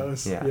West style.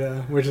 Coast,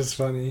 yeah, which is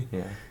funny.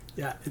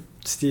 Yeah,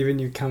 Steven,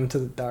 you come to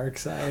the dark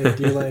side.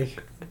 You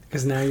like,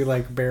 because now you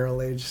like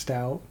barrel-aged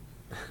stout,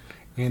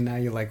 and now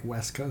you like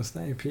West Coast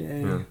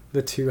IPA,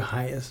 the two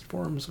highest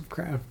forms of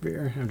craft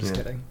beer. I'm just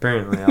kidding.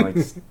 Apparently, I like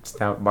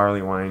stout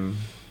barley wine.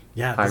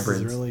 Yeah, hybrids. This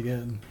is really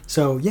good.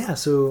 So it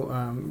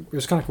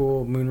was kind of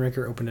cool.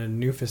 Moonraker opened a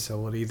new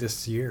facility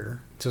this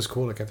year, so it's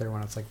cool to get there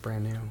when it's like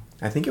brand new.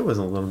 I think it was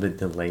a little bit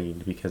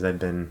delayed because I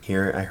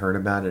heard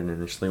about it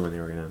initially when they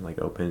were gonna like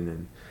open,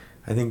 and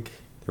I think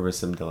there was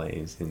some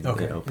delays in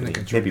the opening,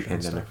 maybe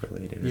pandemic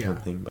related or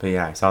something. But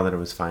yeah, I saw that it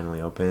was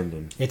finally opened,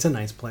 and it's a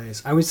nice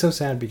place. I was so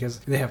sad because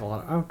they have a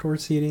lot of outdoor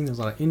seating, there's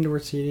a lot of indoor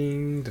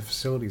seating, the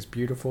facility's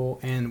beautiful,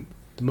 and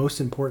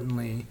most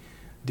importantly,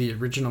 the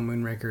original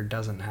Moonraker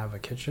doesn't have a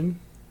kitchen.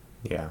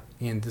 Yeah.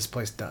 And this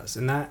place does.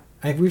 And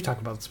we've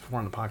talked about this before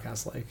on the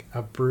podcast, like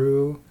a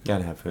brew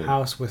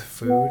house with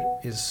food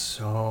is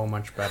so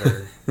much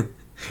better.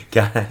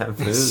 Gotta have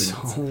food.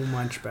 It's so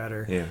much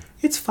better. Yeah.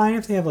 It's fine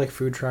if they have like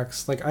food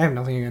trucks. Like, I have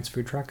nothing against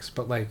food trucks,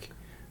 but like,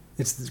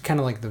 it's kind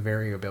of like the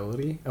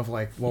variability of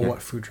like,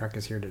 what food truck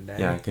is here today?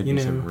 Yeah, it could be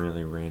some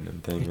really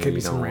random thing. It could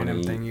be some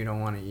random thing you don't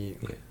want to eat.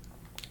 Yeah.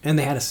 And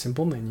they had a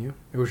simple menu.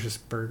 It was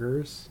just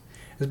burgers.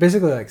 It was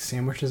basically like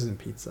sandwiches and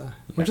pizza,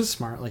 which is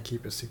smart. Like,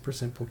 keep it super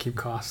simple, keep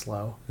costs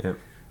low. Yep.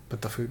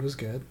 But the food was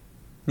good.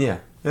 Yeah.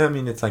 I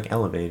mean, it's like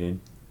elevated,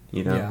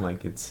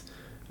 like it's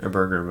a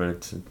burger, but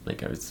it's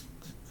like it's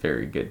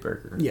very good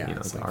burger. Yeah,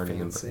 it's like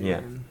fancy.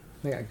 Yeah,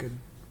 they got good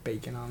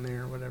bacon on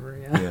there or whatever.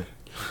 Yeah.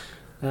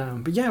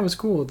 But yeah, it was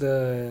cool.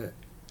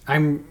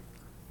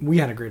 We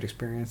had a great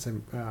experience,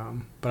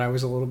 but I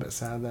was a little bit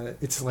sad that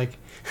it's like,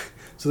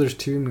 so there's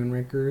two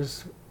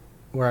Moonrakers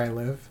where I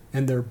live,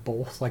 and they're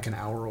both like an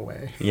hour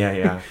away.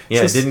 Yeah.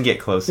 So It didn't get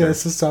closer. Yeah,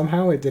 so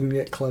somehow it didn't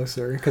get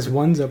closer because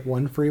one's up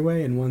one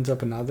freeway and one's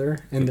up another,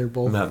 and they're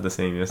both about the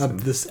same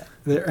distance.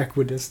 They're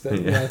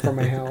equidistant from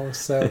my house.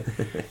 So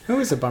it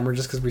was a bummer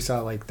just because we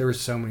saw like there were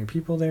so many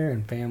people there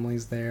and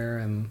families there,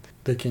 and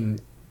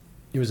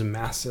it was a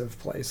massive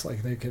place.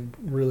 Like they could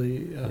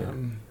really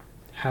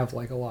have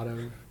like a lot of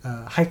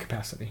high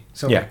capacity.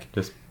 So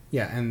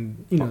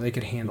and they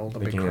could handle the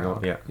big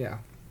crowd. Yeah.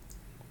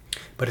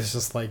 But it's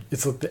just like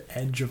it's like the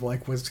edge of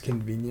like what's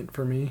convenient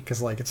for me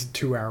because like it's a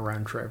 2-hour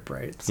round trip,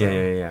 right? So,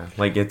 yeah.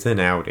 Like it's an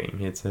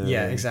outing.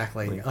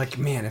 Exactly. Like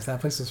man, if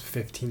that place was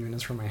 15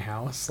 minutes from my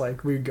house,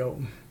 like we'd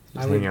go.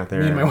 Hang out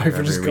there. Me and my wife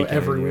would just go weekend,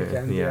 every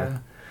weekend. Yeah.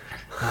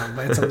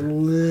 But it's a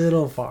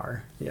little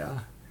far. Yeah.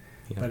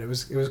 But it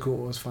was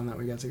cool. It was fun that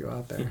we got to go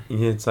out there.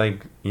 It's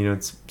like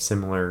it's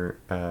similar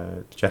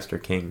Jester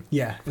King.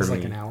 Yeah, it's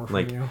like an hour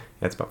from you.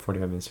 It's about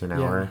 45 minutes to an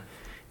hour,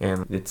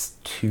 and it's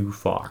too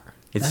far.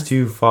 It's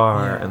too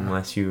far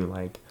unless you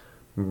like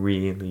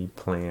really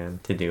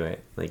plan to do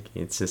it. Like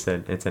it's just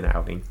it's an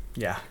outing.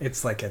 Yeah,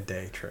 it's like a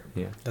day trip.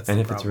 Yeah, and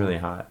if it's really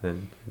hot,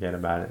 then forget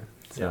about it.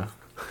 So.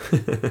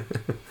 Yeah.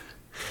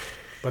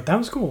 But that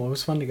was cool. It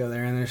was fun to go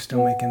there, and they're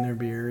still making their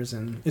beers,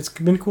 and it's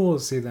been cool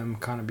to see them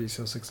kind of be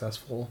so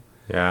successful.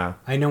 Yeah.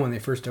 I know when they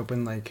first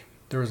opened, like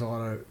there was a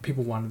lot of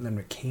people wanted them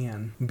to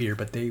can beer,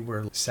 but they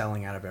were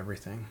selling out of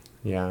everything.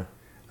 Yeah.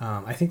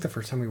 I think the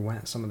first time we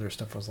went, some of their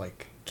stuff was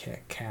like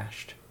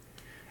cached.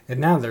 And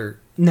now their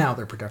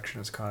production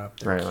has caught up.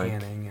 They're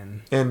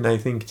canning and I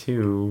think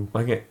too,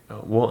 like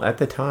at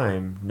the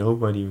time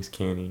nobody was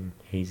canning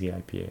hazy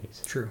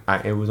IPAs. True.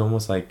 It was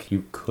almost like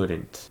you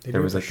couldn't.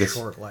 There was like this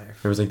short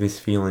life. There was like this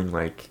feeling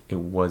like it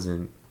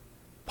wasn't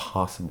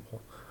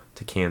possible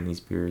to can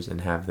these beers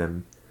and have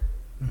them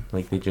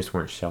like they just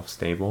weren't shelf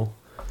stable.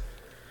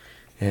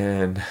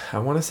 And I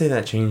want to say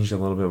that changed a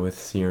little bit with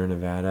Sierra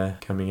Nevada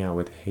coming out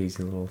with a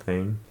hazy little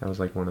thing. That was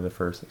like one of the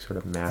first like, sort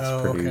of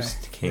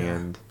mass-produced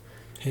canned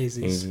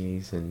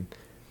hazies, and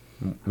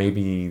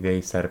maybe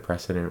they set a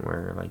precedent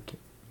where like,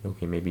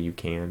 okay, maybe you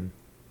can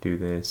do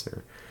this,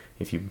 or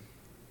if you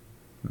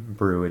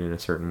brew it in a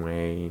certain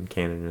way and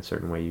can it in a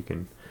certain way, you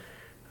can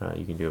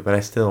do it. But I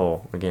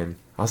still, again,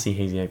 I'll see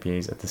hazy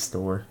IPAs at the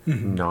store,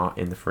 not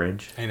in the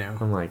fridge. I know.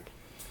 I'm like,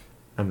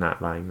 I'm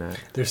not buying that.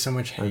 There's so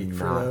much hate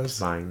for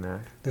those. I'm not buying that.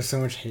 There's so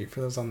much hate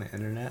for those on the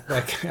internet.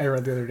 Like I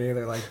read the other day,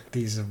 they're like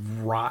these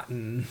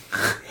rotten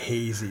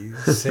hazies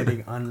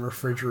sitting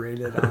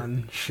unrefrigerated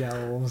on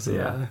shelves.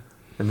 Yeah.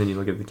 And then you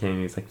look at the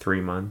can, it's like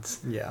 3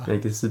 months. Yeah.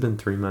 Like this has been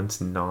 3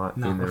 months not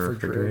in the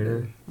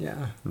refrigerator.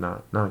 Yeah.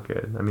 Not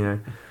good. I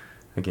mean,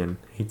 again,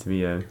 hate to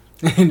be a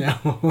I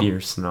know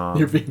beer snob.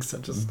 You're being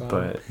such a snob.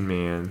 But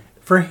man,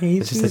 for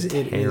hazies, it's just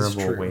a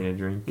terrible way to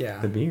drink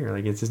the beer.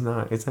 Like it's just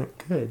not. It's not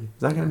good.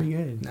 It's not gonna be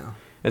good. No.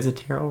 It's a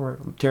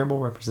terrible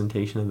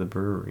representation of the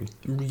brewery.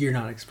 You're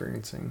not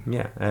experiencing.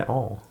 Yeah, at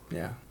all.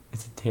 Yeah.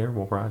 It's a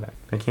terrible product.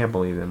 I can't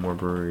believe that more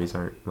breweries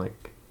aren't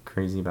like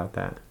crazy about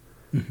that.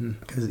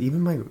 Because even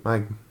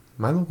my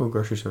local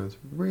grocery store is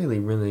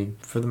really,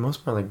 for the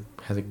most part,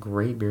 like has a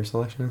great beer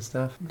selection and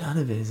stuff. None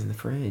of it is in the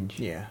fridge.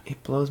 Yeah.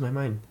 It blows my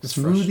mind.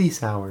 Smoothie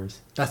sours.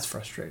 That's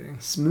frustrating.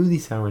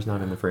 Smoothie sours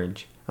not in the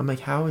fridge. I'm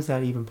like, how is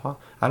that even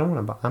possible?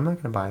 I'm not going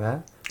to buy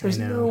that. There's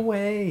no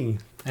way.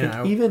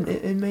 Like, even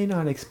it may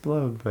not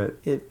explode,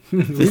 but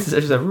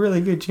there's a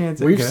really good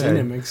chance it We've could. seen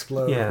them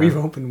explode. Yeah. We've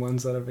opened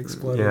ones that have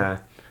exploded. Yeah.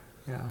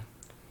 Yeah.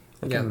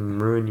 It can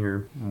ruin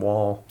your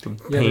wall, the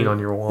paint on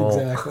your wall.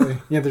 Exactly.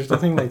 Yeah, there's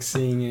nothing like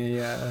seeing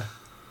a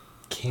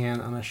can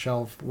on a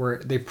shelf where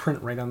they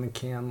print right on the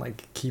can,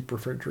 like, keep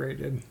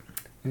refrigerated.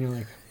 And you're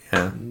like,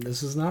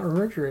 this is not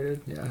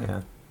refrigerated.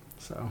 Yeah.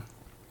 So.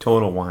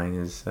 Total Wine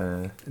is...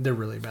 they're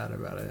really bad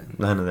about it.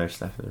 None of their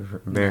stuff is...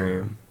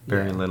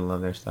 Very little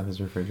of their stuff is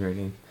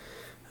refrigerated.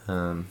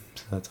 So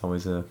that's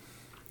always there's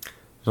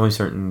only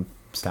certain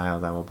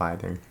styles I will buy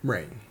there.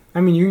 Right.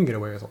 I mean, you can get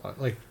away with a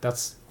lot. Like,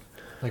 that's...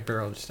 Like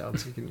barrel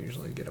stouts, you can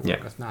usually get away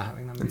with not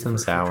having them. And some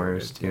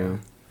sours, too.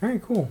 Yeah. All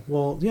right, cool.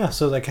 Well, yeah,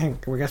 so I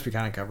guess we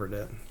kind of covered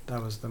it.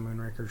 That was the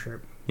Moonraker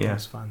trip. Yeah. That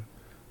was fun.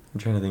 I'm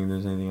trying to think if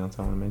there's anything else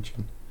I want to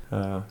mention.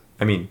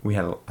 I mean,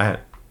 I had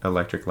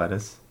Electric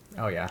Lettuce.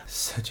 Oh, yeah.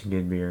 Such a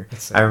good beer.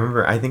 I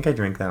remember, I think I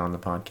drank that on the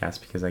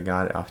podcast because I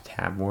got it off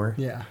Tab War.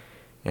 Yeah.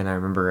 And I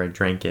remember I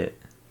drank it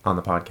on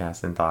the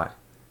podcast and thought,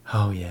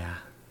 oh, yeah.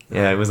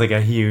 Yeah, it was like a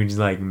huge,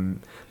 like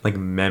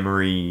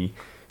memory...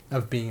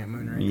 Of being at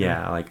Moonraker.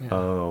 Yeah,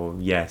 oh,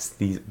 yes,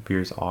 these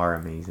beers are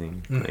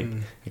amazing. Like,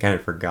 I kind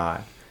of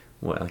forgot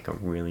what, like, a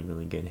really,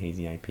 really good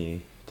hazy IPA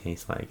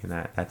tastes like, and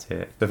that's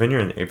it. So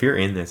if you're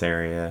in this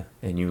area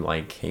and you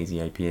like hazy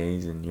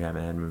IPAs and you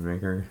haven't had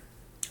Moonraker...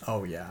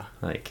 Oh, yeah.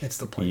 Like, it's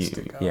the place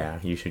to go. Yeah,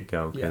 you should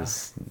go,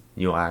 because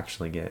you'll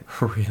actually get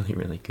really,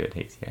 really good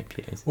hazy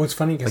IPAs. Well, it's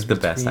funny because... Like,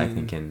 the best, I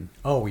think, in...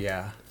 Oh,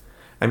 yeah.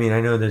 I mean,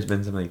 I know there's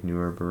been some, like,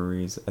 newer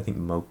breweries. I think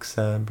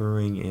Moxa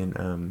Brewing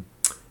in...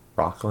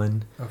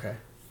 Rockland. Okay.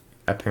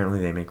 apparently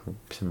they make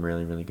some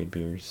really, really good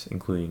beers,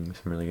 including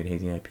some really good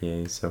hazy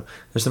IPAs. So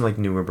there's some like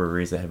newer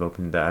breweries that have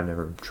opened that I've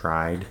never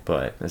tried,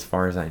 but as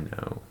far as I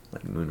know,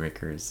 like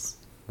Moonraker is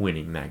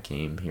winning that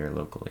game here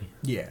locally.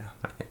 Yeah,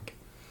 I think.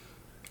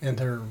 And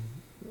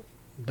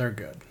they're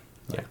good.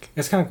 Like,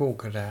 it's kind of cool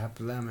to have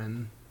them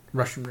in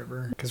Russian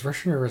River, because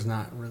Russian River is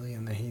not really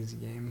in the hazy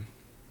game.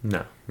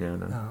 No.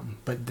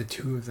 But the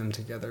two of them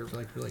together are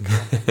like really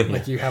cool.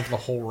 Like you have the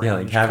whole range. Yeah,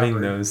 like having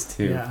covered. those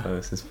two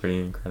close is pretty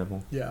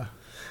incredible. Yeah.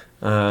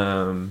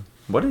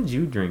 What did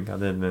you drink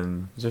other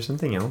than? Is there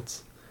something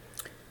else?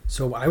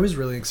 So I was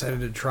really excited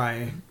to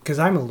try, because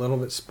I'm a little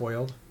bit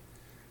spoiled,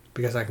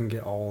 because I can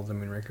get all the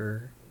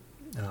Moonraker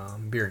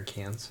beer in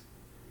cans.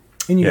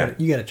 And you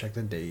gotta check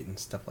the date and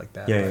stuff like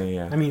that.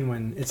 Yeah. I mean,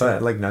 when it's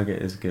like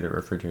Nugget is good at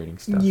refrigerating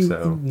stuff.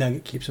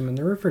 Nugget keeps them in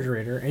the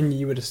refrigerator, and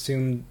you would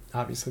assume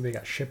obviously they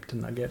got shipped to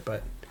Nugget,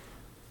 but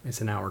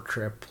it's an hour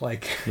trip.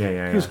 Like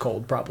it was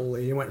cold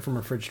probably. It went from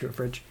a fridge to a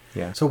fridge.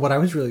 Yeah. So what I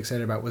was really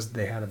excited about was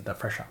they had the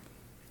fresh hop.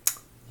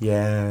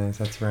 Yes,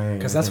 that's right.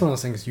 Because that's one of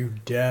those things you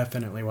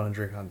definitely want to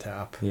drink on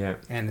tap. Yeah.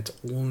 And it's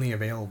only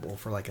available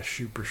for like a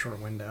super short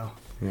window.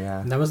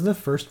 Yeah. And that was the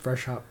first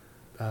fresh hop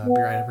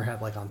beer I ever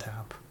had like on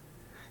tap.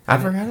 I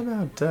forgot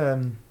about,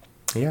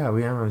 we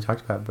haven't really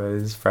talked about it, but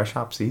it's fresh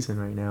hop season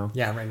right now.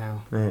 Yeah, right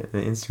now. The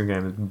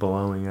Instagram is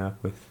blowing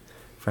up with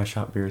fresh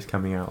hop beers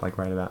coming out like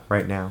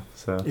right now.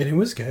 So and it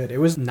was good. It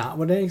was not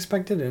what I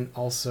expected, and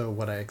also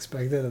what I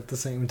expected at the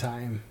same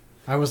time.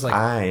 I was like,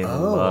 I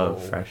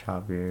love fresh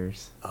hop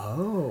beers.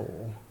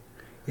 Oh,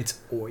 it's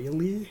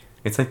oily.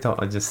 It's like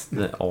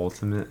the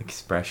ultimate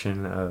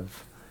expression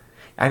of.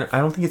 I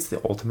don't think it's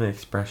the ultimate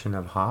expression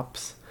of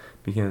hops,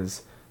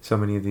 because so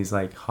many of these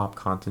like hop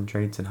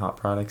concentrates and hop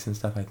products and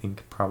stuff, I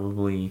think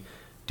probably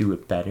do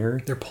it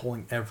better. They're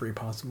pulling every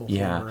possible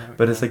flavor out.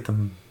 But it's like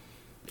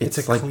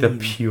it's like clean, the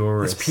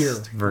purest pure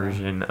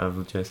version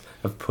of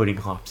putting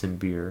hops in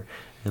beer,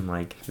 and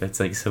like it's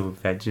like so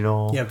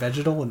vegetal. Yeah,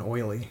 vegetal and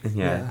oily.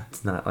 Yeah,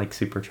 it's not like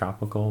super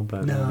tropical,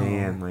 but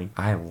man, like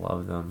I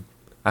love them.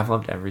 I've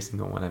loved every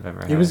single one I've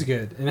ever had. It was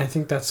good, and I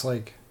think that's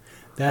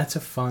a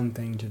fun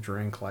thing to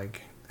drink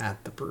like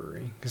at the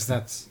brewery,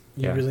 because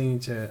you really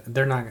need to.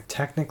 They're not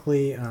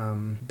technically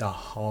the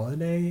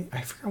Holiday.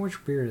 I forgot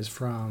which beer is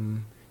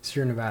from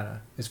Sierra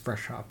Nevada. Is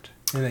fresh hopped,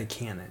 and they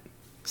can it.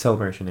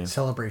 Celebration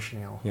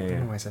Ale. Yeah. I don't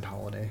know why I said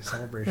Holiday.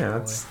 Celebration Ale.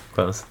 That's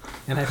close.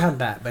 And I've had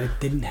that, but it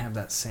didn't have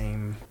that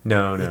same.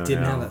 No. It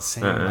didn't have that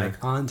same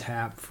like on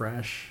tap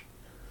fresh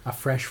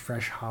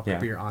hop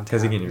beer on tap.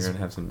 Because again, you're gonna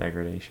have some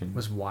degradation. It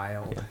was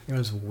wild. Yeah. It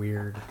was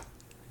weird.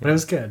 But it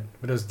was good.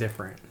 But it was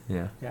different.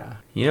 Yeah. Yeah.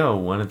 You know,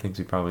 one of the things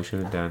we probably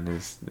should have done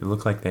is it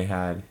looked like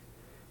it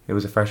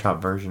was a fresh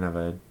hop version of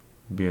a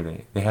beer.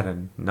 They had a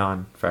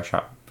non-fresh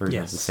hop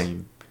version of the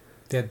same.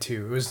 They had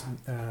two. It was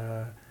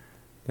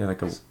they had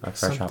like a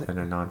fresh hop and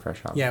a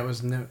non-fresh hop. Yeah, it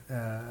was no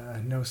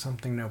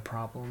something, no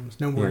problems.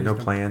 No worries. No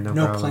plan, no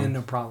problem. problem. No plan,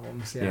 no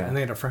problems. Yeah. And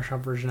they had a fresh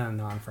hop version and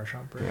a non-fresh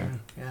hop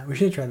version. Yeah. We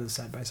should have tried this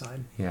side by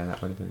side. Yeah,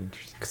 that would have been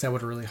interesting. Because that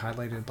would have really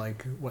highlighted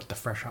like what the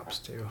fresh hops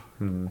do.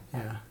 Mm.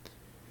 Yeah.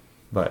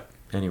 But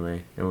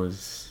anyway,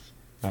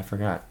 I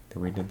forgot that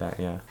we did that.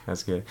 Yeah,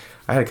 that's good.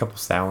 I had a couple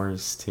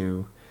sours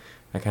too.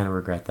 I kind of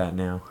regret that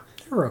now.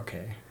 They were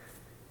okay.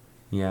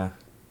 Yeah.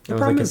 It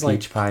was like a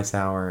peach pie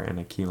sour and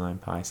a key lime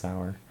pie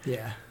sour.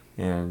 Yeah.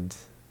 And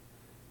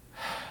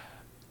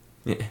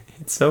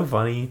it's so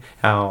funny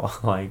how,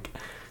 like,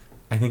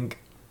 I think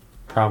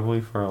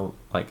probably for,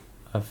 like,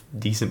 a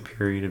decent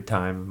period of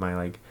time of my,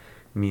 like,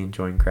 me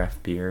enjoying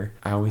craft beer,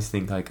 I always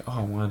think, like, oh,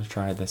 I want to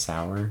try the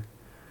sour.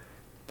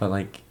 But,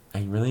 like,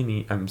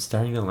 I'm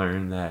starting to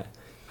learn that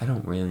I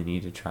don't really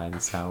need to try the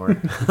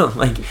sour.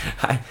 Like,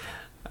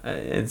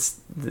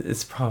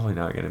 it's probably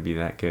not going to be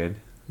that good.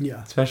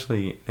 Yeah.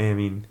 Especially, I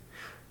mean,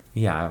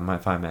 yeah,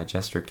 if I'm at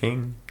Jester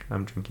King,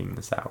 I'm drinking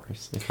the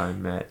sours. If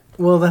I'm at...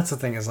 Well, that's the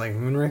thing, is like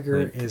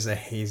Moonraker is a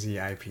hazy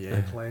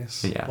IPA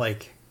place. Yeah.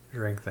 Like,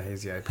 drink the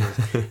hazy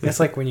IPAs. It's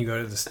like when you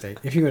go to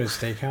if you go to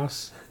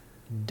steakhouse,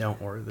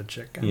 don't order the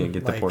chicken. Yeah,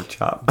 get the pork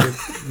chop.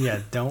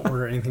 Don't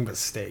order anything but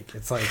steak.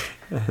 It's like,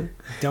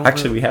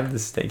 Actually, we have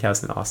this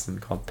steakhouse in Austin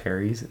called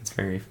Perry's. It's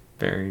very,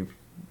 very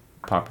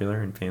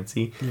popular and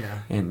fancy.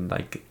 Yeah. And,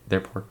 like,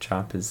 their pork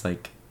chop is,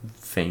 like,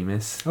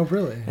 famous. Oh,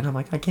 really? And I'm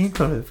like, I can't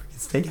go to the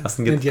freaking steakhouse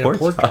and get the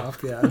pork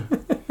chop. Yeah.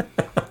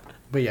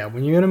 But yeah,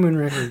 when you go to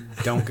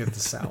Moonraker, don't get the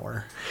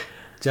sour.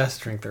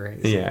 Just drink their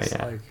hazy.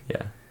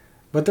 Yeah.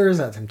 But there is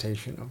that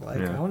temptation of like,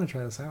 I want to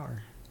try the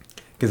sour.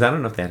 Because I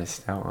don't know if they had a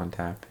stout on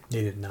tap.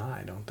 They did not,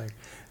 I don't think.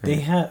 They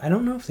had, I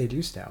don't know if they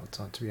do stouts,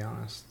 to be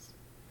honest.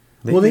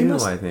 They do,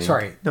 I think.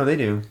 Sorry. No, they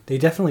do. They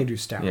definitely do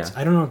stouts. Yeah.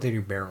 I don't know if they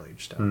do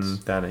barrel-aged stouts.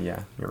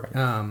 Yeah, you're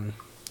right.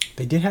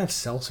 They did have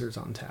seltzers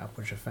on tap,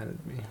 which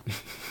offended me.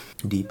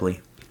 Deeply.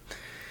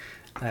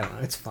 I don't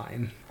know. It's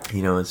fine.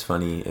 You know what's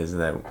funny is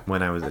that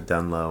when I was at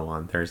Dunlow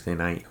on Thursday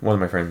night, one of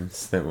my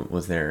friends that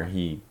was there,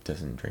 he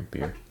doesn't drink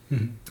beer.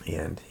 Mm-hmm.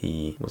 And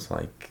he was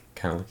like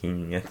kind of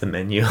looking at the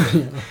menu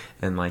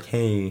and like,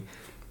 hey,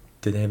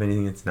 do they have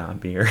anything that's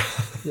not beer?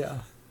 Yeah.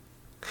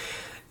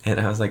 And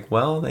I was like,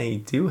 well, they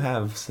do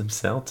have some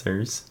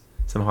seltzers,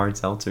 some hard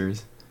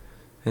seltzers.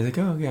 And he's like,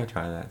 oh, yeah,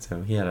 try that.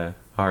 So he had a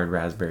hard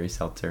raspberry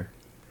seltzer.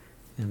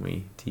 And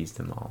we teased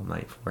him all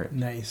night for it.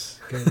 Nice.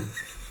 Good.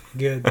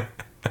 Good.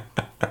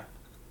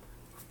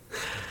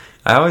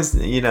 I always,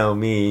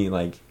 me,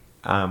 like,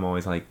 I'm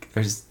always like,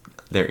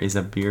 there is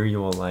a beer you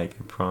will like,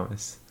 I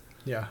promise.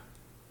 Yeah.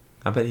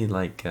 I bet he'd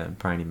like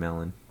Briny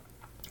Melon.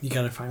 You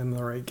gotta find him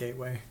the right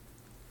gateway.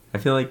 I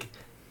feel like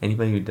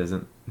anybody who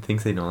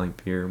thinks they don't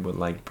like beer would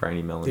like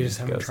Briny Melon. They just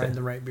haven't tried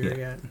the right beer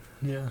yet.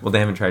 Yeah. Well, they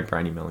haven't tried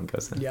Briny Melon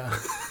Goza. Yeah.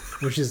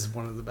 Which is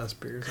one of the best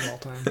beers of all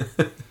time.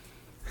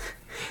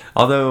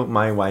 Although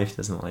my wife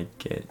doesn't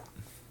like it.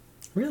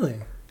 Really?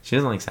 She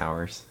doesn't like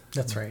sours.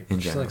 That's right. In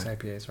she general. likes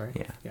IPAs, right?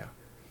 Yeah. Yeah.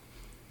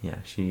 Yeah,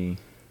 she's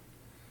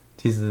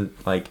we're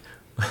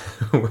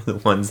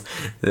the ones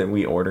that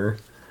we order,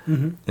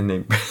 and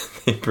they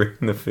bring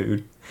the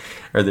food,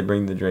 or they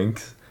bring the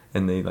drinks,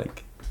 and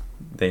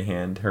they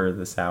hand her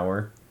the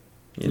sour,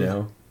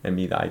 and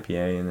me the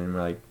IPA, and then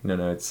we're like,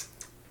 no, it's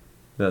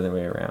the other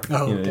way around.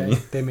 Oh, you know okay. what I mean?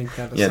 They make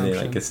that assumption.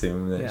 Yeah, they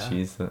assume that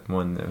she's the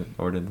one that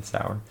ordered the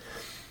sour.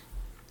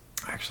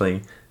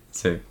 Actually,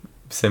 it's a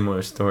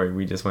similar story.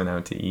 We just went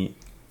out to eat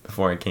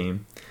before I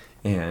came,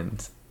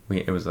 and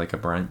it was like a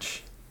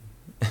brunch.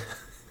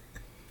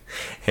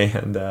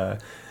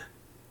 And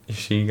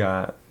she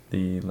got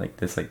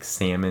this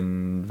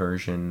salmon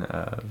version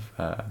of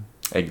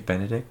Egg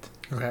Benedict.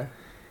 Okay.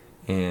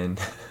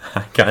 And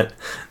I got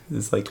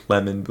this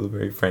lemon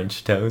blueberry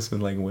French toast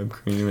with whipped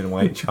cream and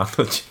white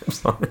chocolate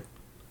chips on it.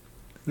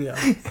 Yeah.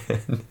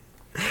 And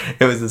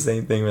it was the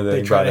same thing where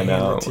they brought them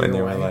out when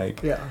they were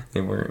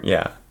they weren't,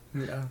 yeah.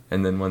 Yeah.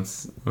 And then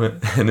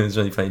and it was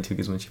really funny too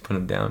because when she put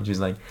them down, she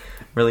was like,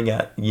 really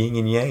got yin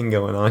and yang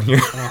going on here.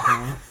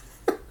 Uh-huh.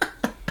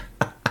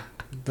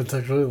 That's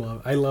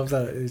I love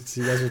that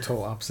you guys are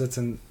total opposites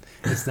and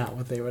it's not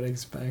what they would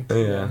expect.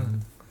 Yeah.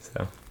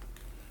 So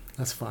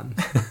that's fun.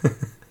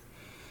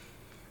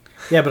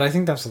 Yeah, but I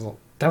think that was the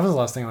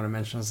last thing I want to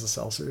mention was the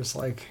seltzers.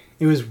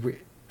 It was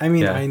I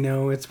mean, I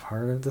know it's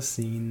part of the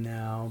scene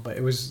now, but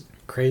it was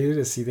crazy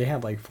to see they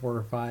had 4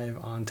 or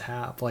 5 on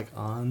tap,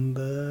 on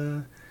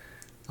the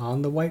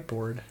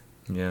whiteboard.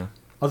 Yeah.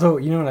 Although,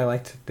 you know what I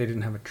liked? They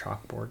didn't have a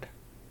chalkboard.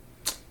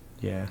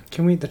 Yeah.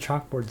 The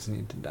chalkboards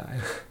need to die.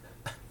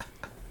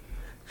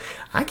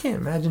 I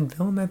can't imagine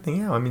filling that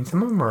thing out. I mean,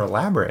 some of them are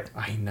elaborate.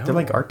 I know. They're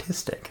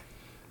artistic.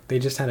 They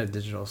just had a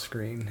digital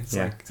screen. It's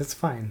that's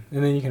fine.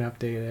 And then you can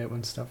update it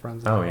when stuff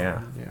runs out. Oh,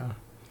 yeah. Yeah.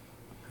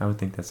 I would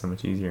think that's so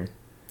much easier.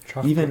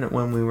 Chalkboard. Even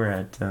when we were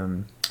at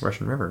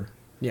Russian River.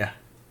 Yeah.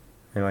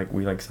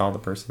 We saw the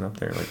person up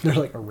there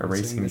they're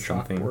erasing the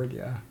something. Chalkboard,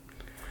 yeah.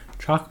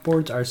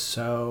 Chalkboards are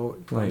so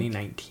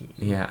 2019.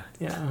 Yeah.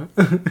 Yeah.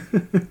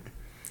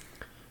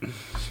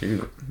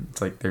 Shoot.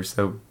 It's they're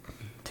so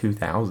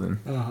 2000.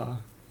 Uh-huh.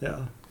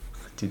 Yeah.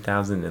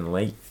 2000 and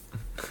late.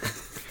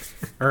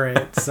 All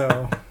right,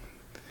 so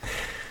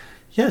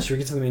yeah, should we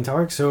get to the main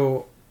topic?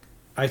 So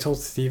I told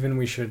Steven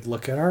we should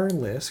look at our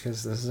list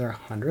because this is our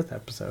 100th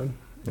episode.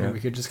 Yeah. And we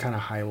could just kind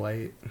of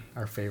highlight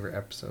our favorite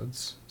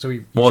episodes.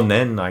 And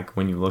then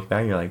when you look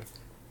back, you're like,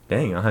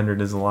 dang,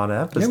 100 is a lot of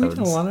episodes. Yeah, we did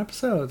a lot of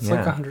episodes. It's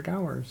 100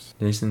 hours.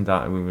 Jason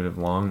thought we would have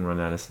long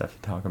run out of stuff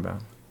to talk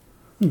about.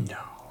 No.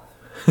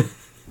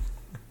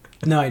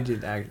 No, I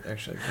did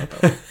actually.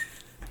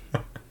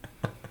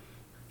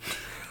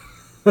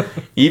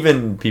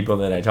 Even people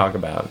that I talk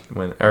about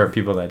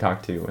people that I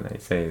talk to when I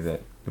say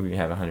that we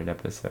have 100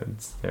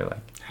 episodes, they're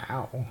like,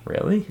 how?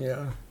 Really?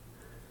 Yeah.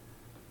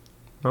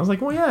 I was like,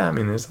 well, yeah. I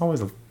mean, there's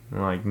always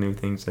new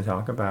things to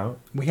talk about.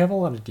 We have a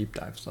lot of deep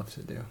dive stuff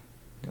to do.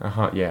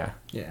 Yeah.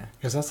 Yeah,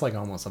 because that's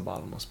almost a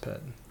bottomless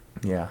pit.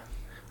 Yeah,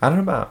 I don't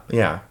know about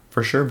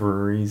for sure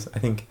breweries. I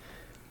think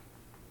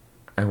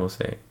I will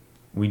say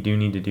we do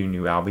need to do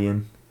New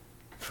Albion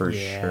for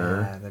sure.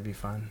 Yeah, that'd be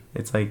fun.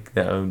 It's the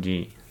OG.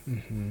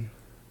 Mm-hmm.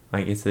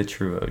 It's the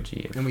true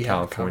OG of and we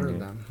California.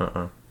 Haven't covered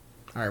them.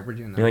 All right, we're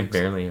doing that. We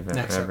barely have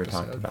ever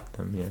talked about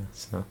them. Yeah.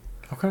 So.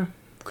 Okay.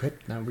 Good.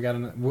 Now we got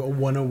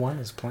 101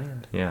 is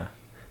planned. Yeah.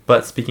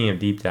 But speaking of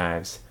deep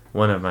dives,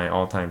 one of my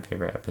all-time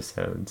favorite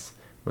episodes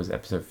was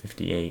episode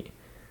 58,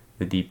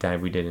 the deep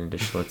dive we did into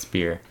Schlitz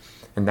beer.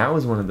 And that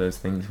was one of those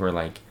things where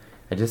I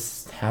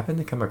just happened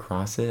to come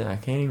across it. I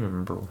can't even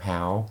remember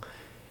how.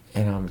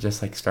 And I'm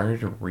just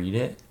started to read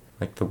it,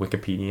 the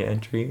Wikipedia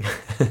entry.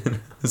 And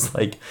I was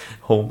like,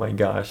 oh my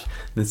gosh,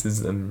 this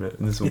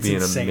will be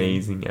an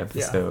amazing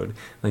episode.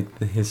 Yeah.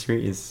 The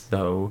history is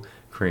so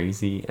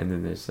crazy. And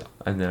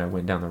then I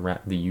went down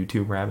the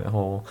YouTube rabbit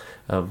hole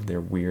of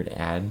their weird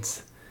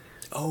ads.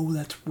 Oh,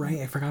 that's right.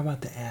 I forgot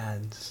about the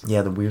ads.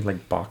 Yeah, the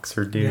weird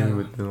boxer dude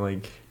with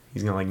the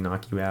he's gonna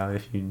knock you out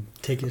if you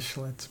take his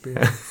Schlitz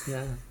beer.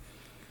 Yeah.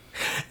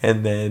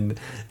 And then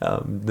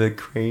the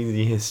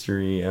crazy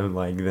history of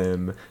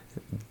them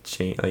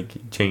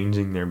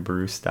changing their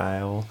brew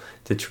style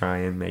to try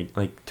and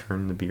make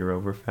turn the beer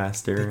over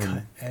faster. They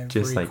cut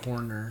every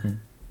corner.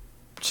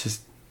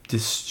 Just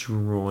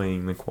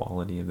destroying the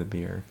quality of the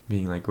beer,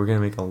 being like, we're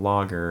gonna make a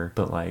lager,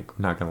 but like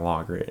we're not gonna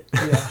lager it.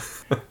 Yeah.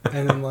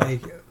 And then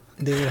like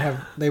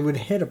they would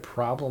hit a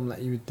problem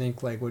that you would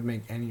think like would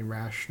make any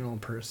rational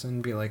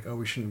person be like, oh,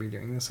 we shouldn't be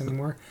doing this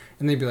anymore,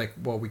 and they'd be like,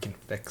 well, we can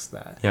fix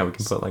that. Yeah, we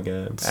can put like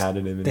a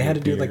additive in. They had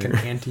to beer. do like an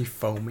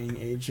anti-foaming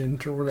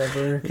agent or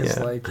whatever, because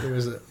like it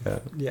was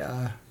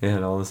yeah. It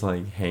had all this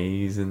like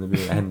haze in the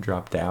beer that hadn't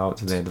dropped out,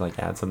 so they had to like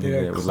add something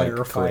that was like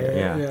clear. It.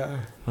 Yeah.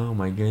 Oh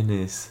my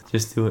goodness,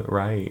 just do it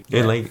right. Yeah.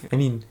 And like, I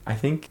mean, I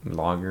think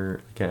lager,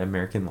 like an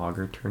American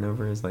lager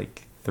turnover is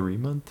like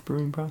 3-month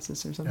brewing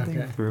process or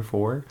something, 3 or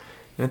 4.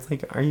 And it's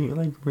like, are you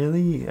like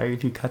really?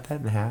 If you cut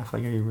that in half,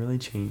 like, are you really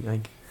changing?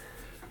 Like,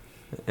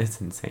 it's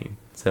insane.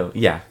 So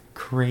yeah,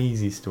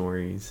 crazy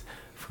stories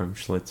from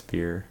Schlitz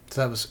beer.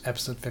 So that was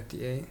episode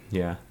 58.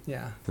 Yeah.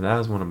 Yeah. So that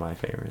was one of my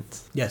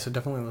favorites. Yeah. So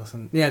definitely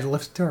listen. Yeah,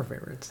 listen to our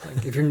favorites.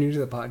 Like, if you're new to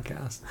the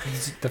podcast,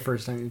 this is the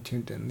first time you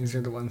tuned in. These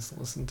are the ones to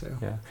listen to.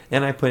 Yeah,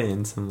 and I put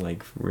in some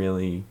like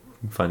really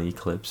funny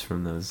clips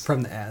from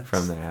the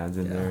ads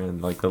in there,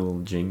 and like the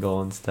little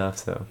jingle and stuff.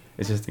 So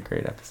it's just a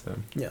great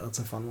episode. Yeah, that's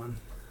a fun one.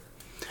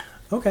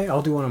 Okay,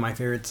 I'll do one of my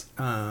favorites.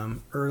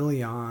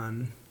 Early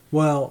on,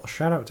 well,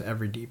 shout out to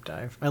every deep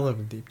dive. I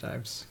love deep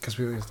dives because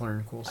we always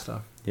learn cool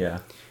stuff. Yeah.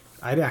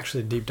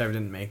 Deep dive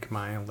didn't make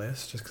my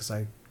list just because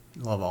I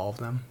love all of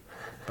them.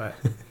 But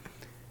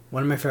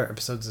one of my favorite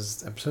episodes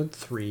is episode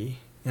 3.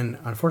 And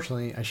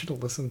unfortunately, I should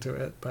have listened to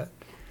it, but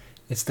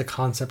it's the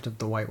concept of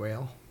the white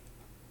whale.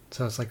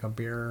 So it's like a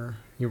beer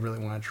you really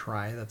want to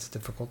try that's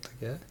difficult to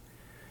get.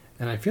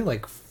 And I feel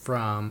like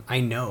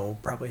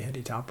probably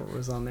Hetty Topper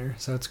was on there,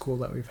 so it's cool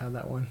that we've had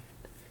that one.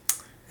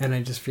 And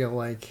I just feel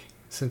like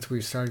since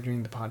we've started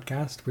doing the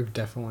podcast, we've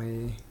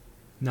definitely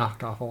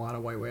knocked off a lot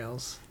of white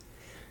whales.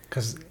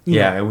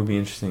 It would be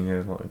interesting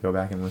to go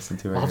back and listen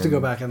to it. I'll have to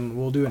go back and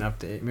we'll do an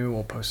update. Maybe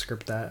we'll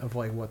postscript that of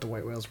like what the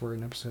white whales were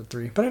in episode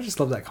 3. But I just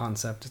love that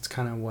concept. It's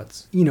kind of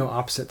what's,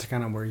 opposite to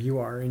kind of where you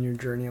are in your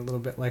journey a little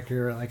bit. Like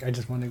you're like, I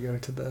just want to go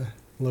to the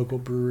local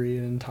brewery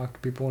and talk to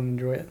people and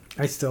enjoy it.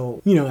 I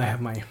still, I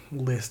have my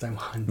list I'm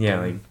hunting. Yeah,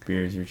 like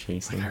beers you're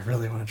chasing. Like, I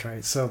really want to try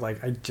it. So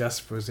like I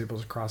just was able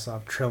to cross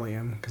off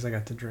Trillium because I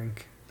got to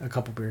drink a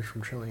couple beers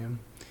from Trillium.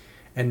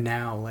 And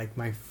now like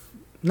my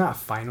not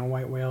final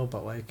white whale,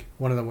 but like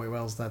one of the white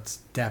whales that's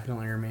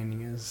definitely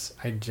remaining is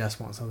I just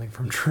want something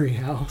from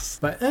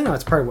Treehouse. But I know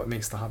it's probably what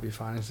makes the hobby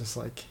fun. It's just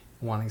like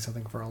wanting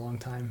something for a long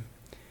time.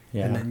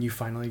 Yeah. And then you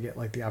finally get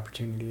like the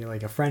opportunity,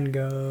 like a friend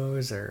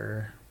goes,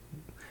 or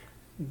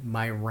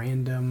my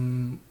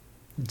random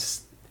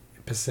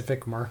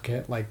Pacific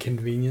Market like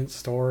convenience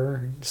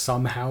store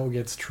somehow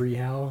gets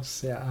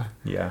Treehouse.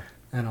 Yeah.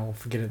 And I'll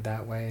forget it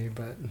that way,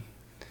 but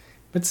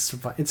it's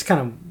fun. It's kind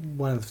of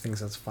one of the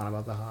things that's fun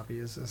about the hobby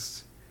is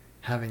just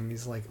having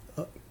these like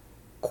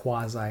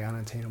quasi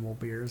unattainable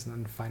beers and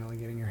then finally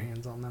getting your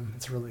hands on them.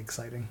 It's really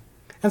exciting.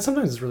 And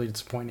sometimes it's really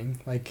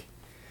disappointing. Like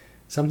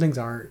some things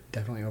are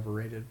definitely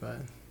overrated, but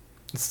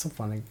it's still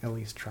fun to at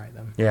least try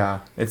them.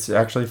 Yeah, it's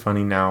actually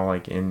funny now,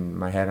 like in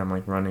my head I'm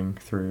like running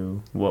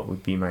through what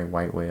would be my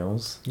white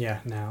whales. Yeah,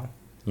 now.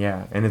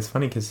 Yeah, and it's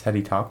funny because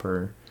Hetty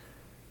Topper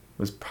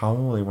was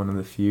probably one of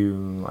the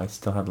few I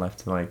still had left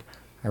to like,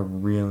 I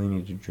really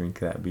need to drink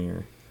that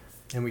beer.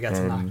 And we got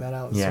to knock that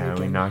out. Yeah,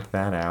 we knocked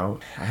that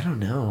out. I don't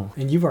know.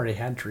 And you've already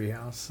had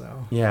Treehouse,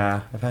 so.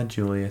 Yeah, I've had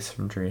Julius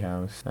from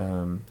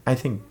Treehouse. I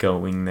think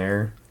going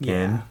there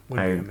again, would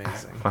be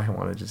amazing. I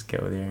want to just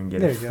go there and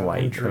get a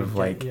flight of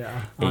like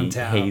 8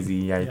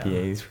 hazy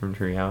IPAs from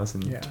Treehouse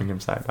and drink them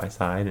side by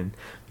side and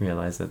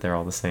realize that they're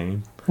all the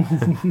same.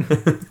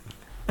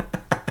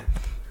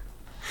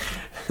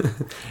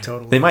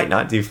 Totally. They might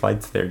not do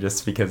flights there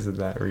just because of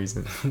that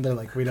reason. They're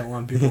like, we don't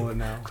want people to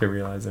know. To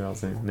realize they're all the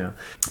same. No.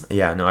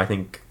 Yeah, no, I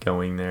think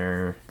going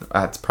there,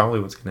 that's probably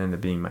what's going to end up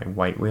being my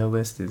white whale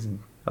list, is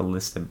a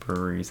list of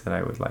breweries that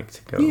I would like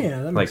to go.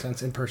 Yeah, that makes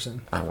sense in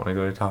person. I want to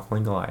go to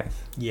Toppling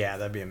Goliath. Yeah,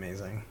 that'd be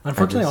amazing.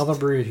 Unfortunately, all the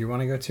breweries you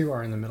want to go to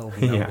are in the middle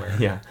of nowhere.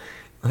 Yeah.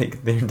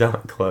 Like, they're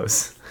not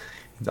close.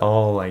 It's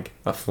all like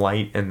a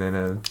flight and then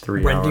a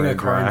 3-hour renting a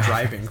car and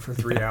driving for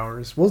 3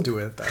 hours. We'll do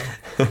it though.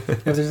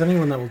 If there's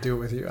anyone that will do it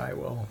with you, I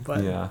will.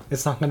 But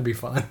it's not going to be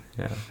fun.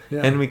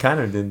 Yeah. And we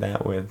kind of did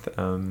that with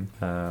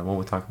what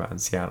we'll talk about in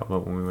Seattle,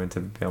 but when we went to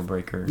the Bale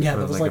Breaker. Yeah,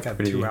 that was like a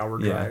 2-hour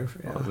drive.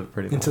 Yeah. That was a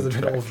pretty into the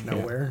middle drive. of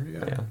nowhere.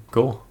 Yeah.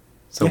 Cool.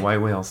 So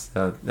White Whales,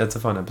 that's a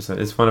fun episode.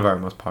 It's one of our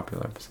most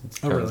popular episodes.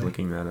 Oh, really? I was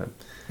looking that up.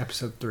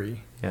 Episode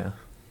 3. Yeah.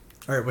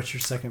 All right, what's your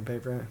second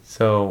favorite?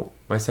 So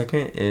my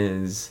second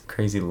is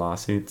Crazy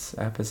Lawsuits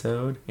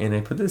episode, and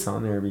I put this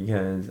on there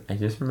because I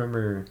just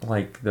remember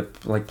like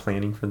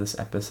planning for this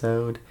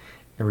episode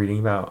and reading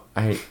about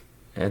I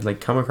had like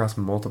come across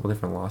multiple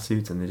different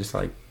lawsuits, and they just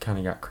like kind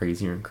of got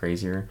crazier and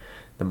crazier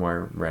the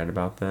more I read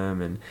about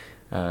them, and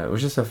it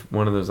was just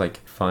one of those like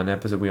fun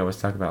episodes. We always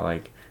talk about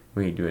like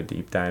we do a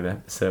deep dive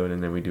episode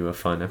and then we do a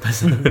fun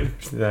episode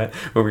after that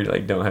where we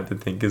like don't have to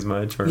think as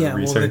much or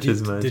research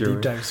as much. The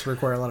deep dives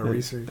require a lot of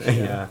research.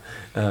 Yeah.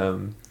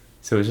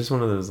 So it's just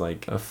one of those,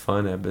 like, a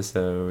fun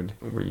episode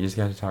where you just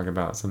got to talk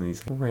about some of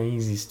these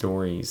crazy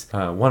stories.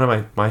 One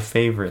of my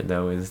favorite,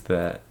 though, is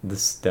the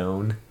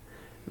Stone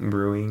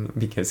Brewing,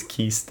 because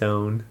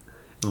Keystone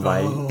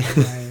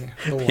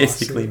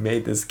basically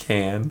made this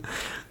can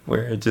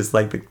where it just,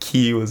 like, the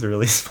key was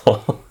really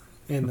small.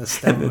 And the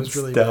Stone was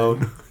really Stone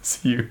big. was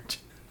huge.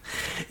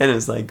 And it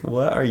was like,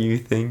 what are you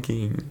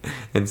thinking?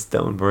 And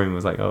Stone Brewing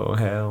was like, oh,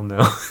 hell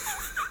no.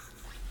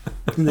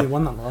 And they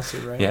won that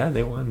lawsuit, right? Yeah,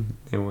 they won.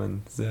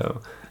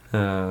 So,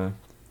 and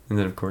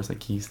then of course, like,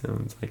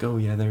 Keystone's like, oh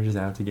yeah, they're just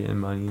out to get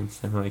money and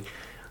stuff. Like,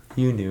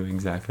 you knew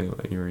exactly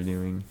what you were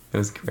doing. It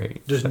was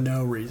great. There's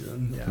no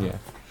reason. Yeah.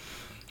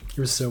 It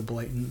was so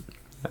blatant.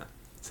 Yeah.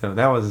 So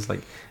that was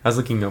like, I was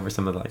looking over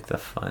some of the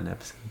fun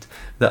episodes.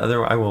 The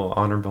other, I will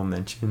honorable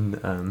mention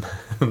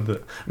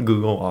the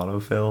Google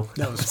autofill.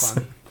 That was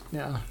fun.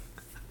 Yeah.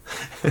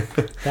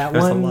 There's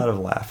a lot of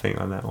laughing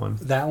on that one.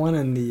 That one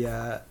and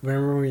the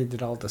remember when we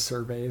did all the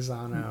surveys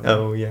on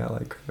oh yeah,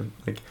 like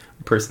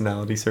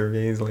personality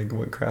surveys, like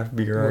what craft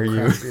beer are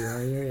you?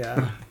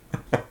 Yeah.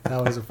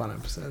 That was a fun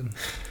episode.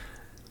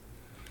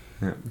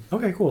 Yeah.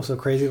 Okay, cool. So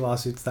Crazy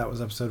Lawsuits, that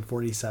was episode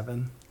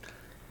 47.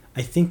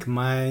 I think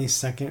my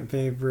second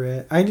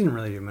favorite, I didn't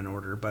really do them in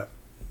order, but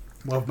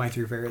one of my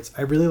three favorites,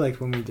 I really liked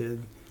when we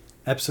did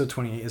episode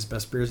 28 is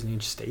best beers in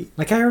each state.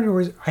 Like, I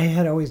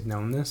had always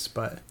known this,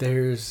 but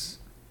there's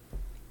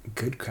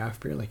good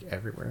craft beer like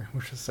everywhere,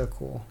 which is so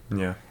cool.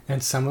 Yeah.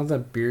 And some of the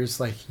beers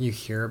like you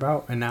hear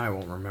about, and now I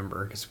won't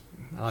remember because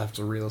I'll have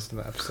to re-listen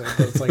to the episode.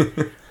 But it's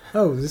like,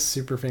 oh, this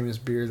super famous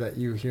beer that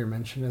you hear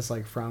mentioned is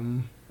like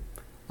from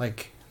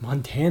like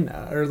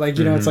Montana, or like,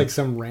 you know, it's like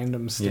some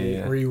random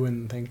state where you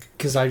wouldn't think.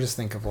 Because I just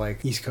think of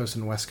like East Coast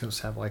and West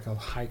Coast have like a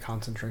high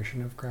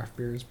concentration of craft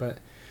beers, but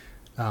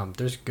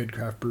there's good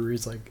craft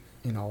breweries like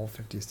in all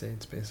 50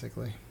 states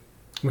basically,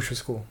 which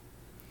was cool.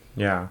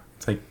 Yeah,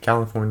 it's like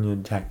California,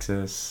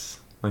 Texas,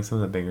 like some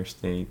of the bigger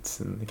states,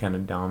 and they kind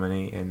of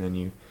dominate, and then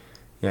you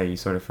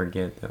sort of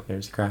forget that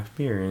there's craft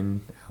beer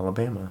in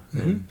Alabama. Mm-hmm.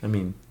 And, I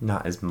mean,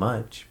 not as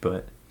much,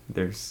 but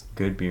there's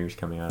good beers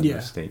coming out of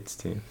those states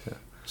too.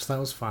 So that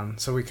was fun.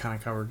 So we kind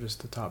of covered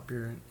just the top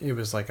beer. It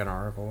was like an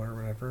article or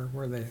whatever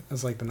where it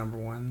was like the number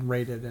one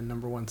rated and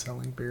number one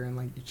selling beer in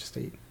like each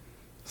state.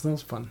 So that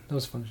was fun. That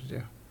was fun to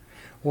do.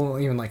 Well,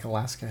 even like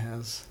Alaska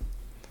has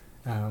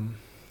the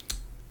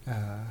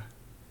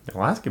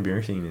Alaska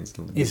beer scene is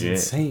legit. It's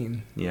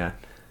insane. Yeah.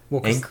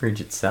 Well,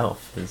 Anchorage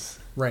itself is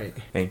right.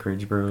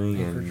 Anchorage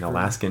Brewing and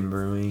Alaskan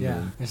Brewing. Yeah.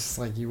 And it's just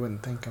like you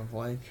wouldn't think of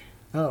like,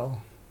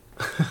 oh,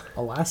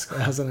 Alaska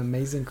has an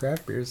amazing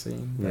craft beer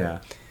scene. But, yeah.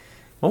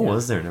 What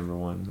was their number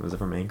one? Was it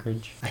from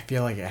Anchorage? I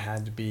feel like it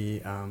had to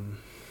be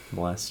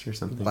Blessed or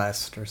something.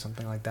 Blessed or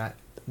something like that.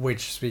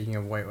 Which, speaking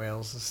of white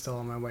whales, is still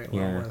on my white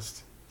whale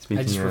list. Speaking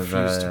I just of,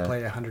 refuse to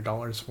pay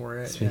 $100 for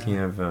it. Speaking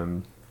of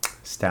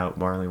Stout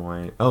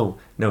Barleywine. Oh,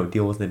 no,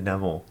 Deal with the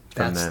Devil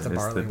from that's them.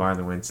 It's the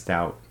Barleywine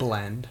Stout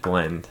Blend.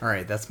 All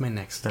right, that's my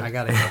next. I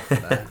gotta go for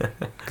that.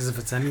 Because if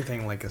it's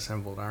anything like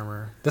Assembled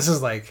Armor, this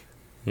is like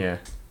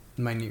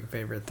my new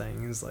favorite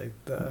thing is like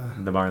the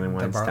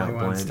Barleywine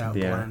Stout Blend.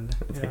 Blend.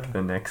 It's like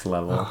the next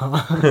level.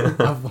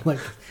 I'm like,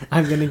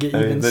 I'm gonna get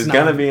even. There's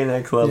gotta be a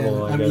next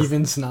level. Yeah, I'm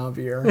even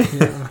snobbier.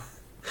 Yeah.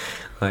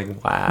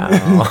 Like,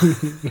 wow.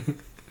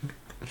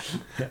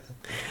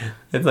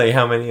 It's like,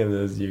 how many of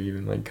those do you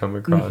even like come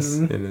across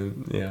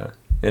in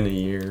a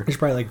year? There's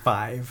probably like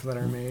 5 that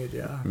are made.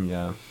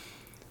 Yeah.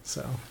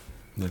 So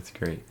that's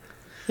great.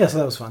 Yeah, so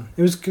that was fun.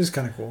 It was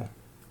kind of cool.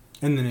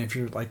 And then if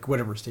you're like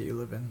whatever state you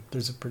live in,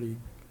 there's a pretty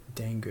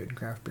dang good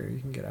craft beer you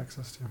can get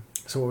access to.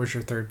 So what was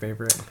your third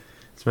favorite?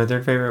 So my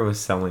third favorite was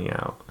Selling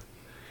Out,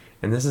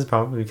 and this is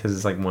probably because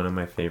it's like one of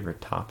my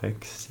favorite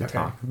topics to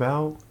talk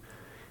about.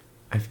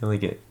 I feel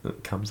like it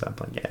comes up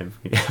like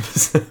every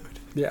episode.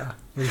 Yeah,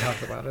 we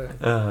talk about it.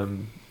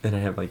 And I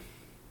have like,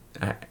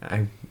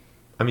 I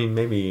mean,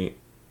 maybe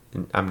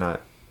I'm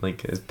not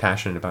like as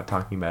passionate about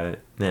talking about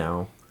it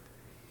now,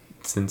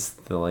 since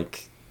the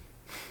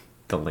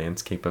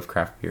landscape of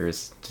craft beer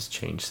has just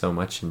changed so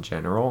much in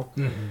general.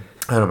 Mm-hmm.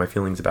 I don't know, my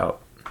feelings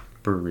about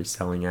breweries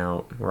selling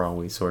out were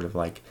always sort of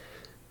like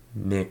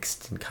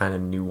mixed and kind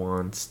of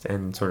nuanced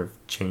and sort of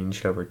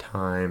changed over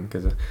time,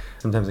 because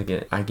sometimes I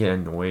get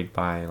annoyed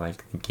by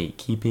like the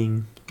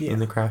gatekeeping in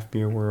the craft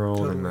beer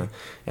world,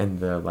 and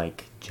the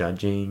like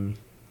judging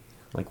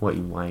like what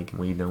you like and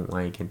what you don't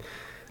like,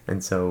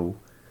 and so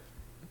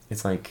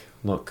it's like,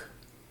 look,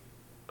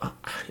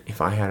 if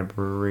I had a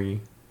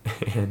brewery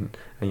and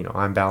you know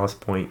I'm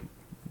Ballast Point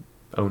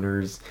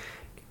owners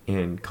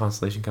and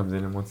Constellation comes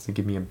in and wants to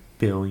give me $1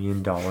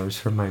 billion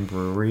for my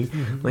brewery,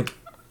 like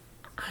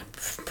I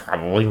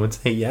probably would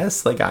say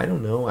yes. Like, I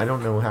don't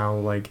know how,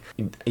 like,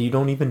 you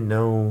don't even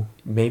know,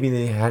 maybe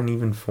they hadn't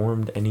even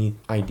formed any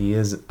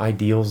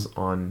ideals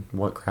on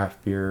what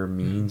craft beer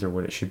means or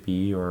what it should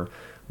be or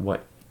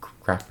what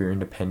craft beer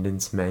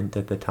independence meant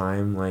at the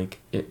time. Like,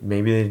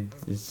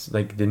 it's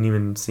like didn't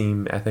even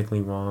seem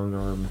ethically wrong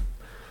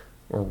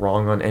or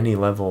wrong on any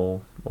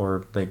level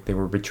or like they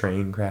were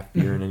betraying craft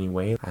beer in any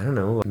way. I don't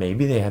know.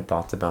 Maybe they had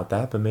thoughts about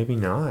that, but maybe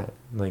not.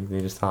 Like they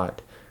just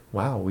thought,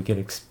 wow, we could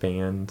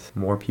expand.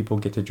 More people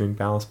get to drink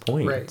Ballast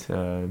Point.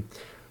 Right.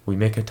 We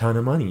make a ton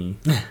of money.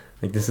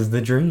 Like this is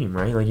the dream,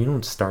 right? Like you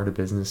don't start a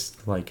business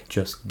like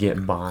just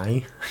get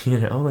by, you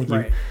know? Like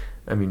Right.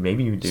 I mean,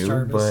 maybe you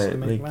do, but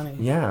like, money.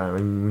 yeah, I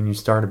mean, when you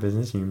start a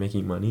business and you're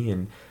making money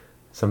and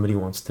somebody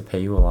wants to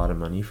pay you a lot of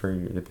money for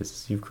the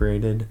business you've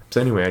created. So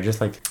anyway, I just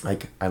like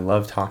I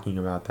love talking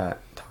about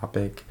that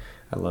topic.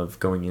 I love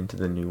going into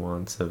the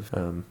nuance of,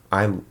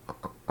 I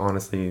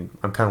honestly,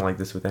 I'm kind of like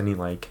this with any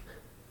like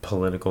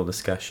political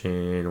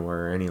discussion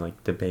or any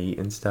like debate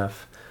and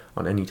stuff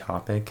on any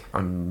topic.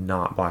 I'm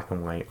not black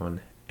and white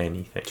on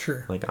anything.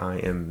 Sure. Like I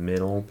am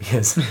middle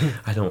because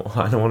I don't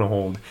want to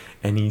hold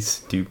any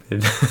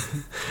stupid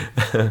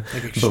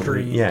Like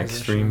extreme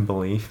extreme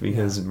belief,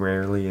 because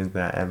rarely is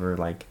that ever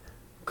like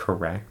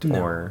correct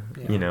or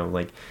you know,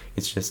 like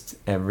it's just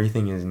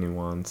everything is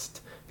nuanced.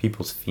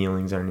 People's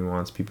feelings are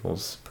nuanced,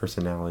 people's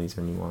personalities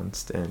are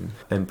nuanced,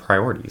 and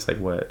priorities, like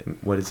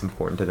what is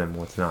important to them,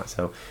 what's not.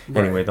 So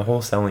anyway, the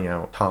whole selling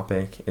out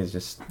topic is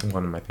just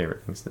one of my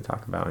favorite things to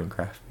talk about in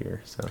craft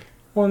beer. So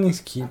well, and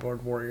these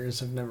keyboard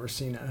warriors have never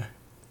seen a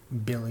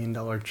 $1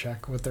 billion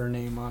check with their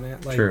name on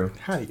it. Like, true.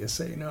 How do you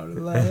say no to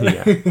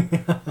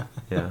that?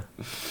 Yeah.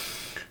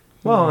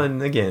 Well,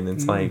 and again,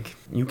 it's like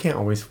you can't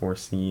always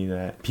foresee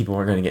that people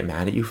are going to get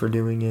mad at you for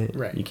doing it.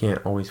 Right. You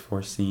can't always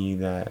foresee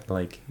that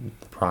like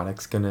the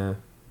product's going to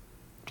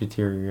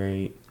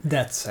deteriorate.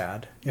 That's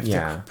sad. If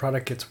the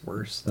product gets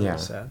worse,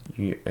 that's sad.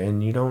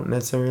 You don't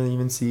necessarily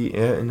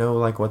even know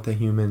like what the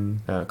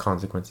human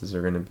consequences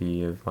are going to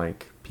be of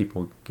like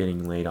people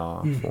getting laid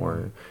off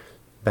or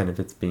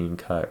benefits being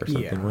cut or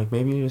something. Like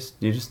maybe you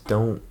just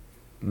don't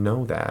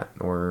know that,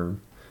 or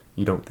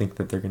you don't think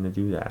that they're going to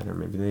do that, or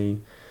maybe they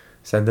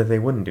said that they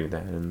wouldn't do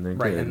that and they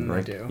did. And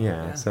like, they do.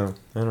 Yeah, so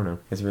I don't know.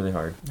 It's really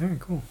hard. Very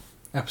cool.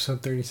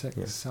 Episode 36.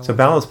 Yeah. So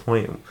Ballast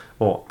Point,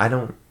 well, I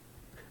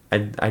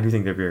do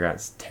think their beer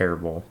got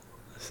terrible.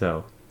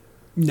 So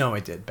no,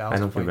 it did. Ballast I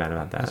don't feel Point bad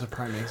about that. was a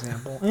prime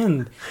example.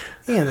 And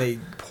they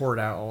poured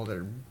out all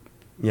their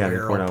they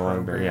poured out a lot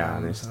of beer. Yeah,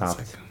 they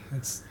stopped.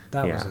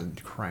 That was a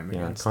crime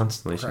against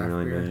Constellation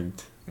really beer. made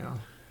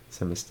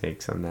some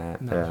mistakes on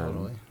that. No,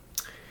 totally.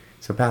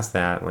 So past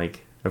that,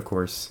 like, of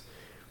course,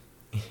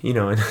 you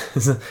know, and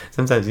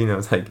sometimes, you know,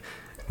 it's like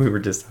we were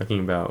just talking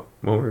about,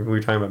 we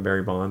were talking about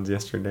Barry Bonds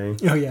yesterday.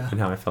 Oh, yeah. And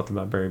how I felt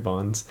about Barry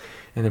Bonds.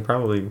 And I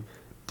probably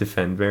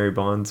defend Barry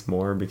Bonds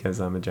more because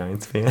I'm a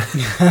Giants fan.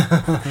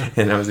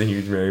 And I was a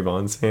huge Barry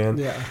Bonds fan.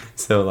 Yeah.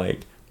 So,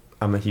 like,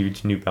 I'm a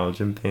huge New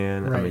Belgium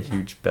fan. Right. I'm a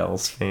huge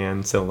Bells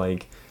fan. So,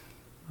 like,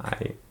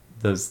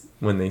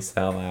 when they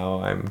sell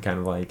out, I'm kind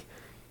of like,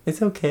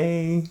 it's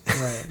okay.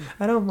 Right.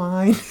 I don't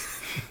mind.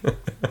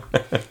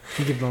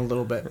 You give them a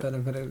little bit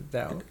benefit of the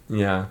doubt.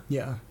 Yeah.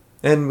 Yeah.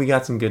 And we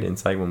got some good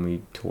insight when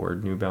we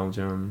toured New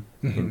Belgium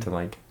into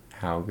like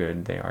how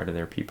good they are to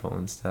their people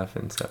and stuff,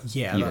 and so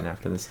even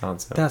after the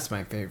sound. So that's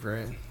my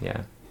favorite.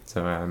 Yeah.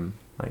 So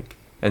like,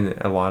 and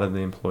a lot of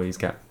the employees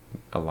got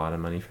a lot of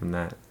money from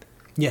that.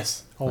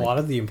 Yes, a lot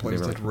of the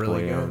employees did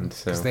really good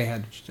because so.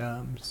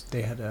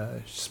 they had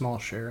a small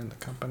share in the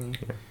company.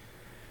 Yeah.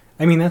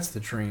 I mean, that's the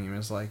dream,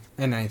 is like,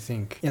 and I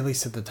think, at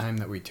least at the time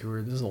that we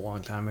toured, this is a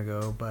long time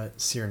ago, but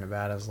Sierra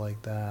Nevada's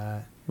like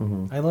that.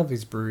 I love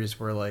these breweries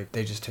where, like,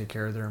 they just take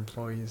care of their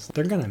employees.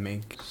 They're going to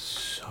make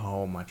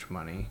so much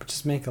money, but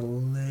just make a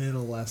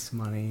little less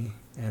money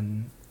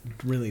and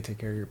really take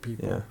care of your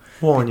people. Yeah.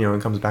 Well, and, you know,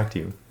 it comes back to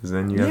you, because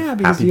then you have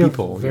happy you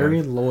people. Have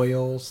very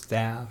loyal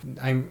staff.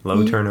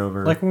 Low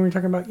turnover. Like when we were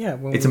talking about,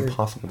 it's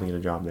impossible to get a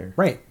job there.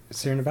 Right.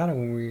 Sierra Nevada,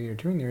 when we were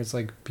doing there, it's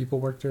like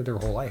people work there their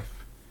whole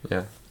life.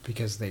 Yeah.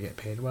 Because they get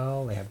paid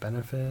well, they have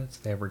benefits,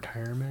 they have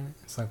retirement.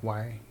 It's like,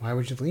 why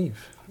would you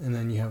leave? And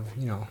then you have,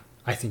 you know,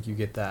 I think you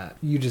get that.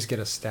 You just get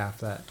a staff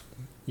that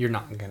you're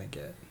not going to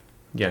get.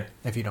 Yeah.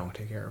 If you don't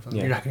take care of them.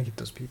 Yeah. You're not going to get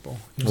those people.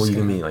 You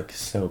can be, like,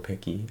 so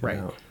picky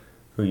about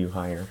who you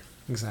hire.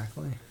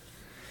 Exactly.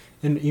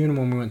 And even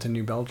when we went to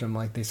New Belgium,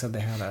 like, they said they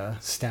had a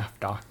staff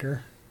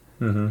doctor.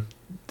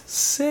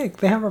 Sick.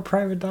 They have a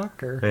private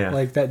doctor. Yeah.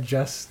 Like, that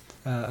just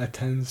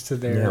attends to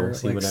their, we'll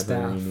see like, whatever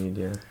staff. you need,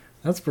 yeah.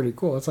 That's pretty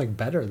cool. It's like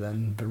better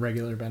than the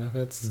regular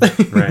benefits.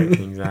 Right,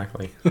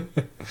 exactly.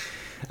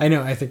 I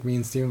know. I think me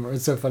and Steven were.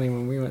 It's so funny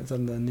when we went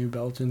on the New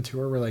Belgium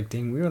tour. We're like,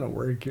 dang, we want to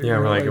work here. Yeah,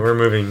 we're like, we're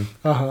moving.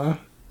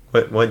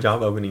 What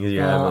job openings do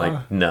you have? We're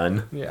like,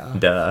 none. Yeah.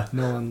 Duh.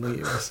 No one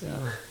leaves. Yeah.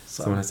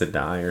 So. Someone has to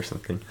die or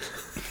something.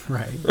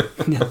 Right.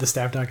 Yeah, the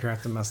staff doctor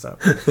has to mess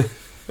up.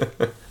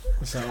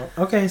 So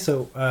okay,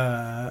 so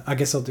I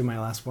guess I'll do my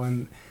last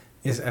one.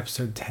 Is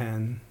episode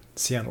 10.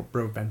 Seattle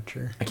Bro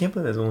Venture. I can't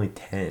believe there's only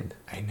 10.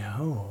 I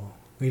know.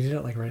 We did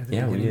it like right at the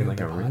beginning. Yeah, we did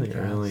like a really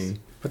early.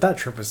 But that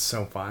trip was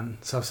so fun.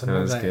 So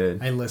sometimes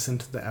good. I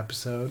listened to the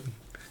episode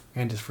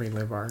and just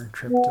relive our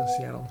trip to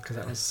Seattle because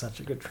that was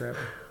such a good trip.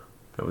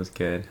 That was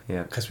good.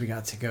 Yeah. Because we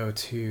got to go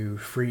to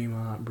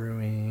Fremont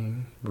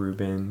Brewing.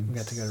 Reuben's. We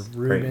got to go to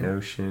Reuben. Great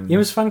Notion. It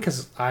was fun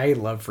because I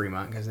love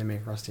Fremont because they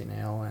make Rusty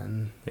Nail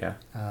and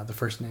the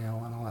First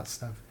Nail and all that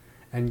stuff.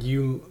 And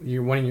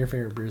one of your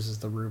favorite beers is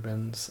the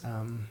Reuben's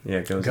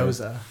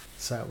Goza.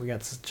 So we got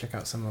to check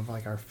out some of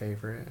like our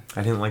favorite.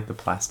 I didn't like the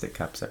plastic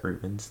cups at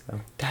Reuben's though.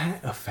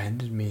 That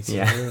offended me too.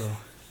 Yeah.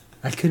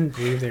 I couldn't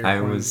believe they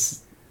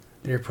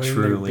were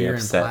putting their beer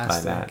upset in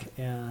plastic. by that.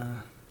 Yeah,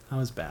 that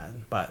was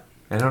bad. But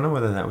I don't know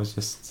whether that was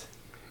just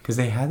because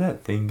they had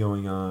that thing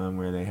going on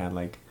where they had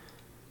like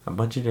a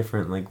bunch of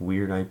different like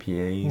weird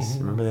IPAs. Mm-hmm.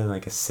 Remember they had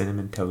like a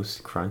cinnamon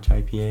toast crunch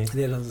IPA?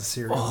 They had those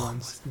cereal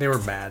ones. They were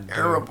bad.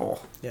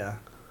 Terrible. Dude. Yeah.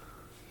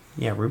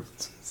 Yeah,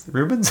 Reuben's.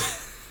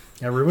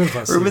 Yeah, Reuben's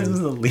was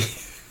the lead.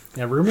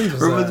 Yeah, Reuben's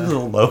was a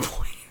low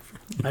point.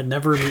 I'd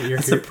never meet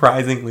your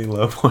surprisingly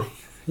low point.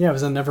 Yeah, it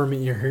was a never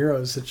meet your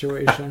heroes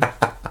situation.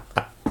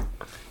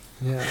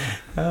 Yeah.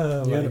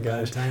 Oh you my had a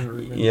gosh. bad time at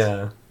Reuben's.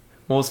 Yeah.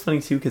 Well, it's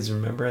funny too because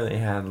remember they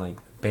had like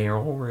the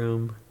barrel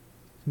room.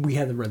 We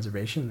had the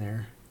reservation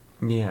there.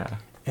 Yeah.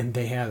 And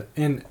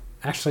and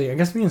actually, I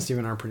guess me and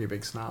Steven are pretty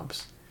big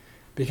snobs.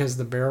 Because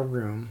the barrel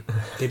room,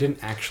 they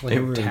didn't actually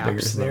have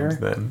taps there.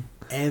 Then.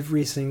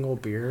 Every single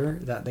beer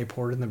that they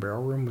poured in the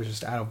barrel room was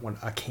just out of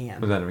a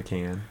can. Was out of a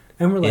can.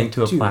 And we're like,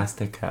 into a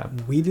plastic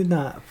cup. We did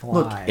not fly.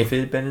 Look, if it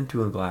had been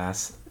into a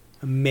glass,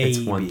 maybe.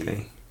 It's one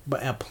thing.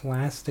 But a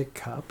plastic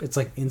cup, it's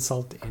like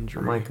insult to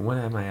injury. I'm like, what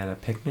am I at a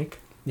picnic?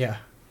 Yeah.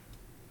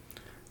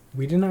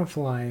 We did not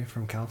fly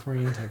from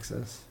California and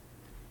Texas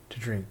to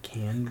drink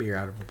canned beer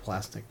out of a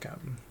plastic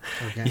cup.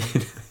 Okay.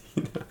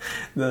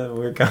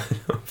 We're coming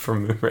up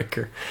from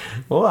Moonraker.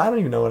 Well, I don't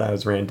even know what I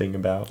was ranting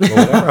about.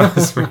 Whatever I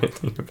was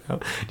ranting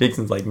about.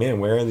 Jason's like, man,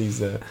 where are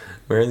these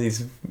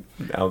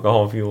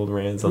alcohol fueled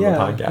rants on the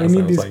podcast? We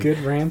need these good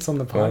rants on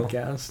the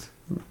podcast.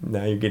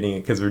 Now you're getting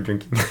it because we're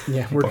drinking.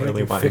 Yeah, we're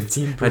drinking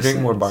 15%. I drink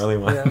more barley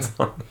wines.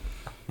 Yeah.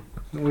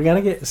 We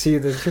gotta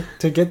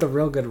to get the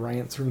real good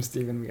rants from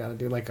Steven, we gotta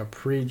do like a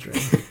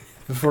pre-drink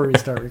before we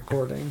start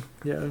recording.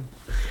 Yeah.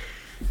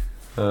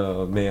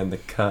 Oh man, the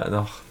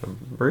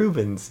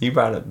Reuben's. You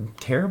brought up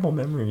terrible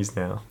memories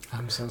now.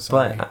 I'm so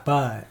sorry.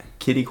 But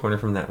kitty corner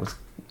from that was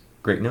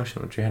Great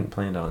Notion, which we hadn't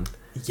planned on.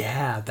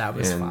 Yeah, that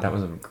was fun. That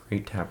was a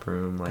great tap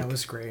room. That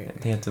was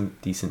great. They had some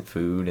decent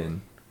food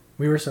and.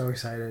 We were so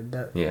excited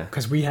that yeah,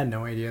 because we had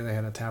no idea they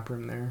had a tap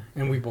room there,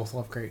 and we both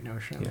love Great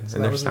Notion. Yeah, so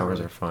and their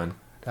sours are fun.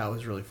 That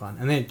was really fun,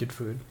 and they had good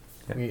food.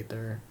 Yeah. We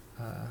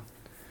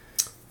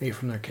ate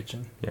from their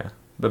kitchen. Yeah,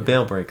 but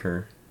Bale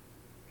Breaker.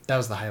 That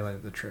was the highlight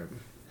of the trip.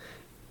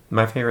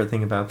 My favorite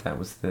thing about that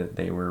was that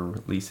they were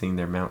releasing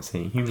their Mount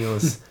St.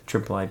 Humulus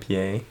triple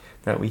IPA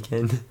that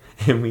weekend,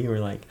 and we were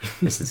like,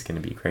 "This is going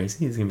to be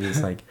crazy. It's going to be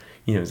this like."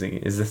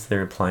 Is this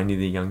their Pliny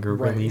the Younger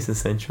release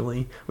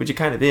essentially? Which it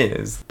kind of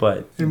is,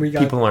 but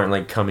people aren't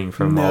like coming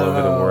from all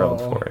over the world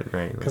for it,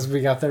 right? Because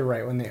we got there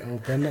right when they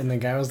opened, and the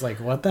guy was like,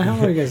 "What the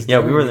hell are you guys doing?"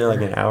 Yeah, we were there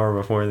like an hour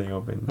before they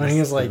opened. And he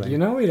was like, "We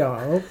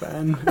don't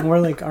open." And we're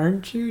like,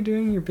 "Aren't you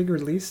doing your big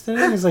release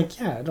today?" And he's like,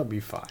 "Yeah, it'll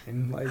be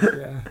fine." Like,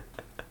 yeah.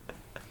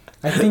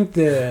 I think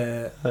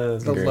the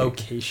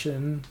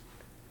location.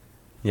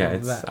 Yeah,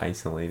 it's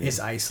isolating. It's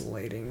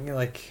isolating.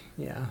 Like,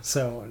 yeah.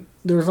 So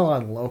there was a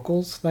lot of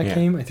locals that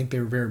came. I think they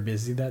were very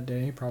busy that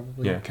day,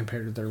 probably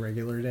compared to their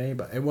regular day.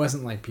 But it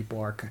wasn't like people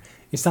are.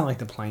 It's not like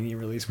the Pliny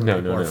release where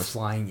people are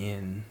flying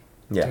in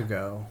to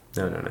go.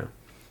 No.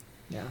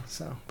 Yeah.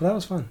 So, but that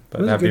was fun. But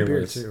it was that a good beer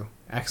beer was too.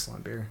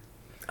 Excellent beer.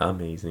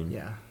 Amazing.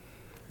 Yeah.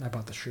 I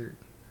bought the shirt.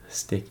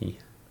 Sticky.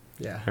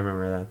 Yeah. I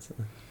remember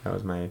that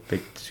was my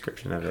big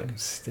description of it.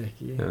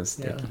 Sticky. It was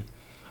sticky.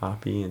 Yeah.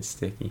 Hoppy and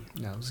sticky.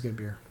 No, it was a good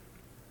beer.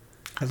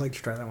 I'd like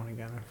to try that one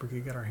again if we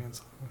could get our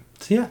hands on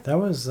it. So yeah, that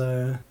was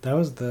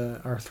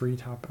our 3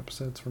 top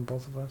episodes from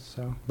both of us.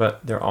 So,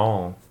 but they're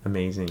all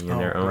amazing in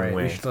their own way.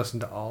 We should listen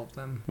to all of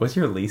them. What's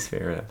your least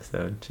favorite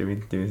episode? Should we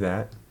do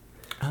that?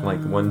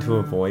 Like one to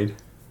avoid.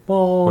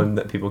 Well, one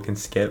that people can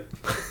skip.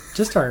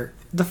 Just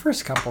the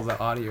first couple, the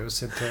audio is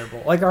so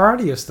terrible. Like our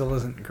audio still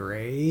isn't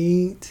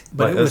great,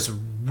 but it was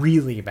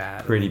really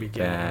bad. Pretty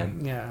bad.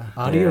 Yeah,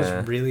 audio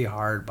is really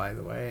hard. By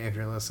the way, if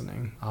you're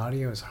listening,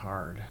 audio is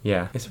hard.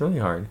 Yeah, it's really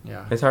hard.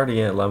 Yeah, it's hard to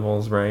get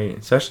levels right.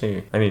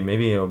 Especially, I mean,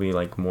 maybe it'll be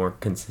like more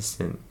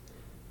consistent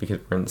because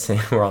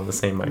we're on the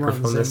same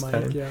microphone this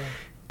time. Yeah.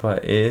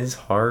 But it is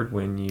hard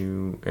when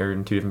you are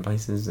in 2 different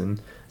places,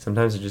 and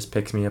sometimes it just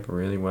picks me up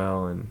really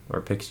well, or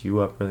picks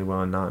you up really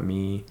well, and not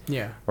me.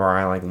 Yeah. Or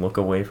I like look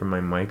away from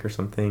my mic or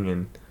something,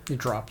 and it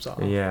drops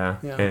off. Yeah.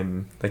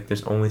 And like,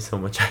 there's only so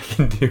much I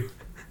can do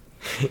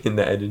in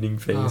the editing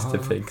phase to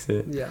fix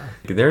it. Yeah.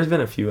 There's been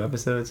a few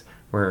episodes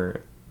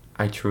where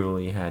I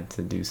truly had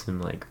to do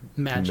some like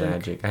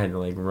magic. I had to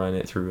like run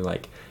it through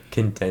like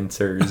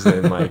condensers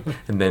and like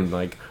and then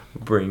like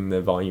bring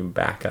the volume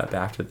back up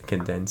after the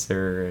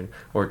condenser,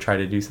 or try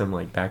to do some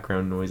like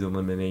background noise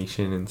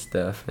elimination and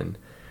stuff. And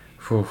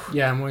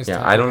I'm always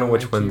I don't know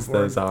which ones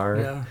those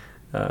are.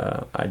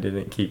 I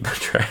didn't keep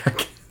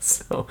track.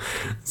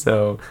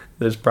 So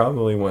there's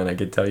probably one I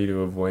could tell you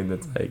to avoid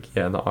that's like,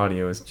 yeah, the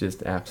audio is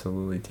just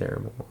absolutely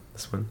terrible on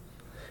this one.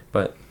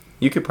 But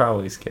you could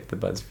probably skip the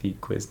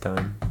BuzzFeed quiz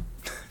time.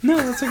 No,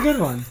 that's a good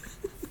one.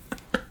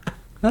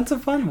 That's a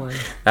fun one.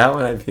 That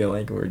one I feel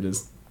like we're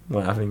just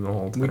laughing the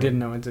whole time. We didn't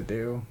know what to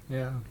do.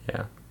 Yeah.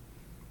 Yeah.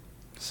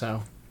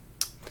 So,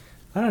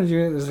 I don't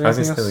know. Is there I was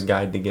anything going to say else? the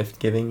guide to gift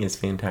giving is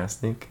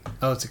fantastic.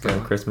 Oh, it's a good Around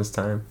one. Christmas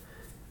time.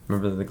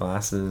 Remember the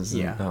glasses?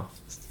 Yeah. Oh,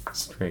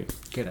 it's great.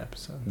 Good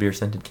episode. Beer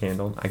scented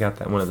candle. I got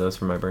one of those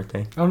for my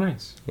birthday. Oh,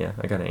 nice. Yeah,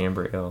 I got an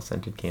amber ale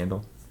scented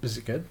candle. Is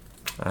it good?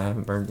 I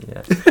haven't burned it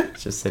yet.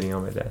 It's just sitting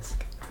on my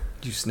desk.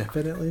 Did you sniff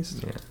it at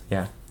least?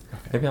 Yeah.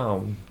 Okay. Maybe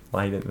I'll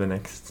light it the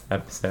next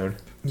episode.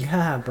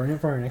 Yeah, burn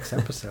it for our next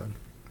episode.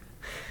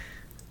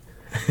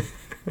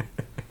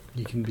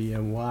 You can be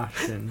a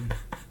washed in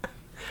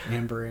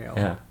amber ale.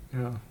 Yeah.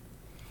 Yeah.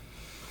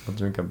 I'll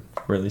drink a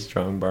really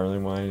strong barley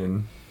wine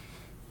and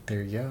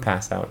There you go.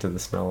 pass out to the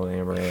smell of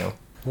amber ale.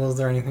 Well, is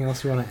there anything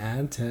else you want to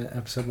add to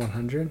episode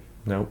 100?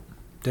 Nope.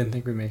 Didn't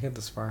think we'd make it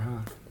this far,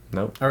 huh?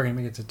 Nope. Are we going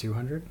to make it to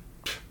 200?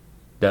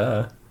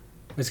 Duh.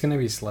 It's going to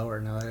be slower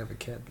now that I have a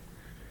kid.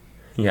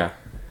 Yeah.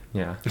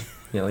 Yeah.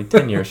 Yeah, like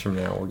 10 years from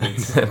now we'll get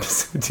to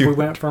episode 2. We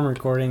went from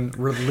recording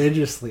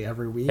religiously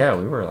every week Yeah,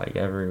 we were like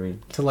every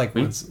week. to like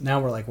once. Now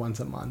we're like once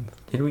a month.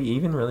 Did we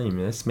even really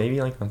miss? Maybe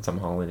like on some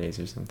holidays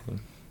or something.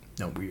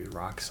 No, we were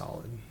rock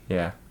solid.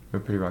 Yeah,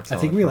 we're pretty rock solid.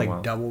 I think we for a like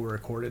while. double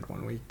recorded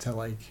one week to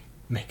like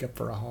make up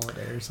for a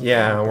holiday or something.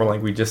 Yeah, like or that.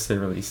 like we just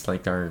released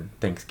like our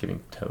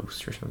Thanksgiving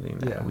toast or something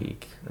that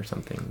week or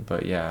something.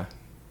 But yeah.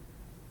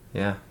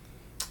 Yeah.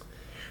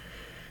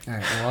 All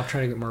right, well, I'll try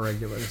to get more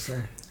regular,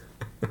 sir.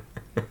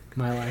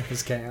 My life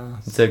is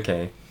chaos. It's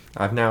okay.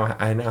 I now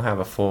have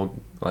a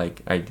full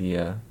like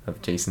idea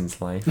of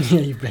Jason's life. Yeah,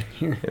 you've been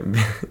here.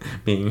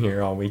 Being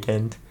here all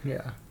weekend.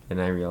 Yeah.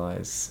 And I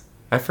realize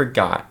I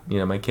forgot.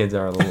 My kids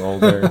are a little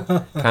older.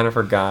 Kind of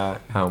forgot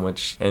how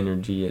much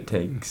energy it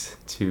takes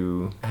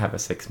to have a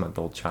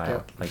 6-month-old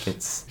child. Yep. Like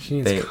it's She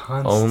needs they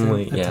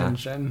constant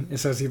attention.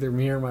 So it's either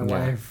me or my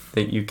wife.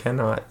 That you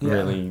cannot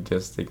really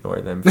just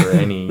ignore them for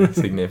any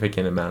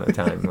significant amount of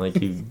time. Like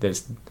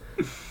there's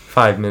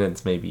 5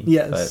 minutes maybe.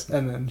 Yes,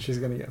 and then she's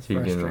gonna get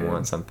frustrated. You're gonna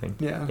want something.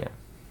 Yeah. Yeah.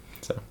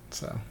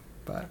 So,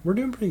 but we're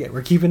doing pretty good.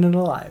 We're keeping it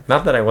alive.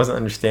 Not that I wasn't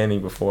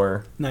understanding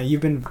before. No,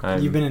 you've been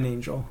an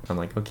angel. I'm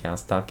like, okay, I'll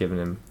stop giving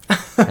him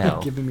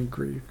hell. Giving me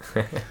grief.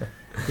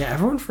 Yeah,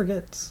 everyone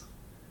forgets.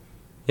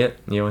 Yep,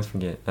 you always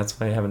forget. That's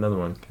why I have another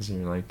one, because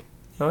you're like,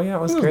 oh yeah, it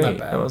was It wasn't great. that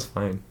bad. That was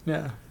fine.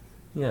 Yeah.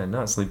 Yeah,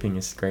 not sleeping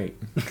is great.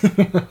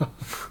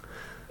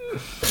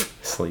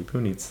 Sleep. Who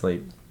needs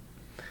sleep?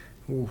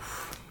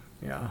 Oof.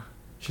 Yeah.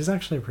 She's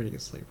actually a pretty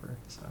good sleeper,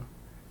 so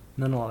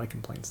not a lot of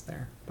complaints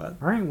there. But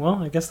all right,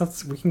 well, I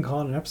guess we can call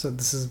it an episode.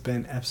 This has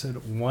been episode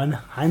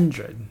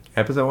 100.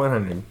 Episode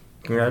 100.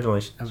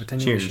 Congratulations. Of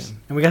Attenuation. Cheers.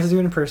 And we got to do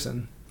it in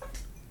person.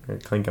 Or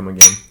clink them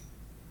again.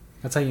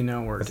 That's how you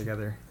know we're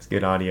together. It's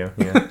good audio.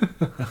 Yeah.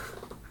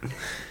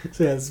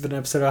 So yeah, this has been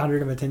episode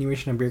 100 of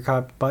Attenuation, a beer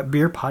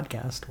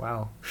podcast.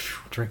 Wow.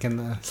 Drinking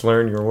the... Let's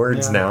learn your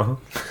words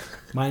now.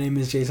 My name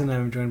is Jason.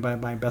 I'm joined by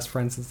my best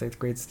friend since 8th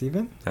grade,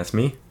 Steven. That's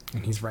me.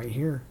 And he's right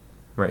here.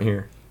 Right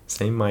here.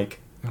 Same mic.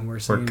 And we're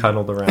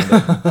cuddled around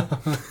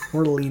it.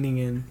 We're leaning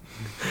in.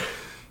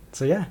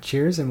 So yeah,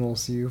 cheers, and we'll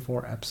see you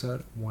for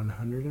episode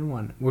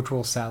 101, which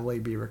will sadly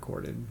be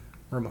recorded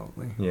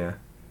remotely. Yeah.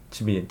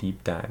 Should be a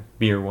deep dive.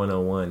 Beer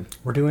 101.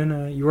 We're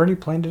doing you already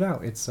planned it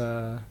out. It's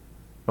oh,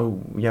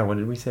 yeah, what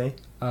did we say?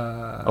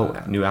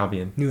 New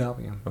Albion. New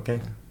Albion. Okay.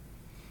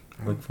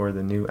 Yeah. Look for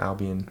the New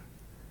Albion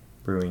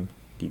Brewing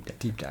deep dive.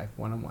 Deep dive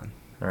 101.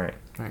 All right.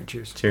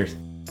 Cheers. Cheers.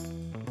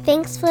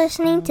 Thanks for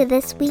listening to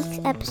this week's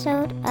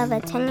episode of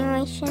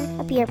Attenuation,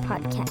 a beer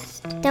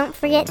podcast. Don't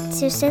forget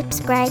to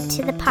subscribe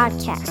to the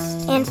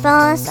podcast and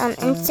follow us on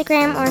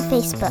Instagram or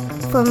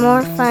Facebook for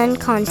more fun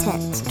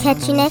content.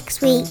 Catch you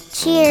next week.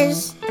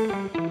 Cheers!